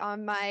picky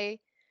on my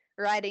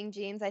riding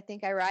jeans. I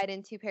think I ride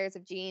in 2 pairs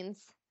of jeans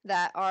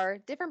that are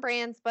different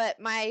brands, but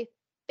my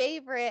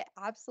favorite,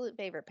 absolute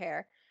favorite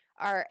pair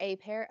are a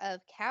pair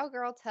of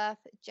Cowgirl Tough,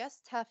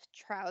 Just Tough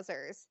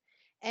trousers.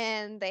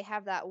 And they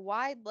have that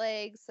wide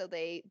leg, so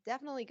they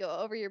definitely go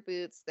over your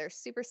boots. They're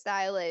super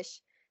stylish.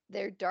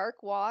 They're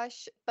dark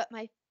wash, but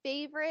my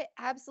favorite,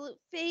 absolute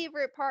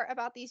favorite part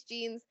about these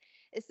jeans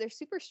is they're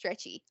super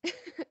stretchy.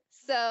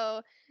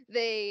 So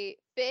they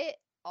fit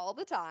all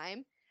the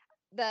time.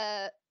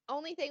 The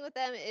only thing with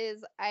them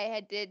is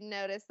did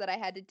notice that I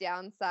had to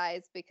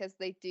downsize because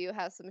they do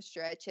have some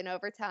stretch, and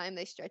over time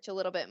they stretch a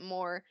little bit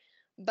more.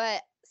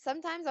 But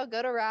sometimes I'll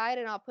go to ride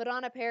and I'll put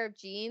on a pair of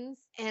jeans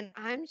and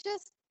I'm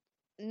just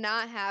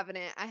not having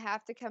it. I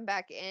have to come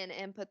back in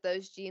and put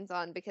those jeans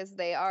on because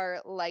they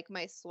are like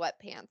my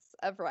sweatpants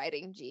of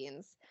riding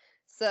jeans.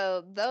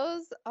 So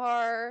those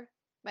are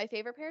my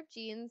favorite pair of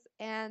jeans,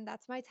 and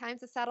that's my time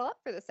to saddle up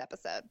for this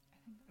episode.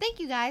 Thank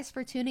you guys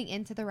for tuning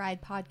into the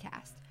Ride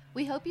Podcast.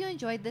 We hope you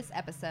enjoyed this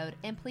episode,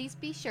 and please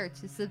be sure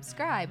to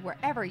subscribe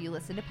wherever you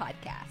listen to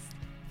podcasts.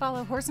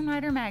 Follow Horse and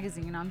Rider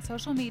Magazine on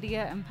social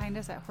media and find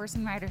us at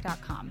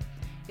horseandrider.com.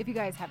 If you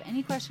guys have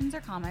any questions or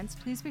comments,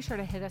 please be sure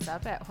to hit us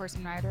up at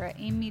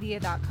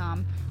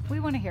horseandrider@aimmedia.com. We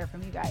want to hear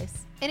from you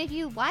guys. And if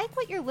you like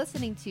what you're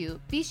listening to,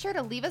 be sure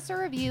to leave us a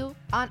review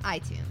on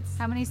iTunes.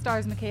 How many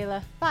stars,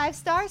 Michaela? 5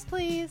 stars,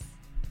 please.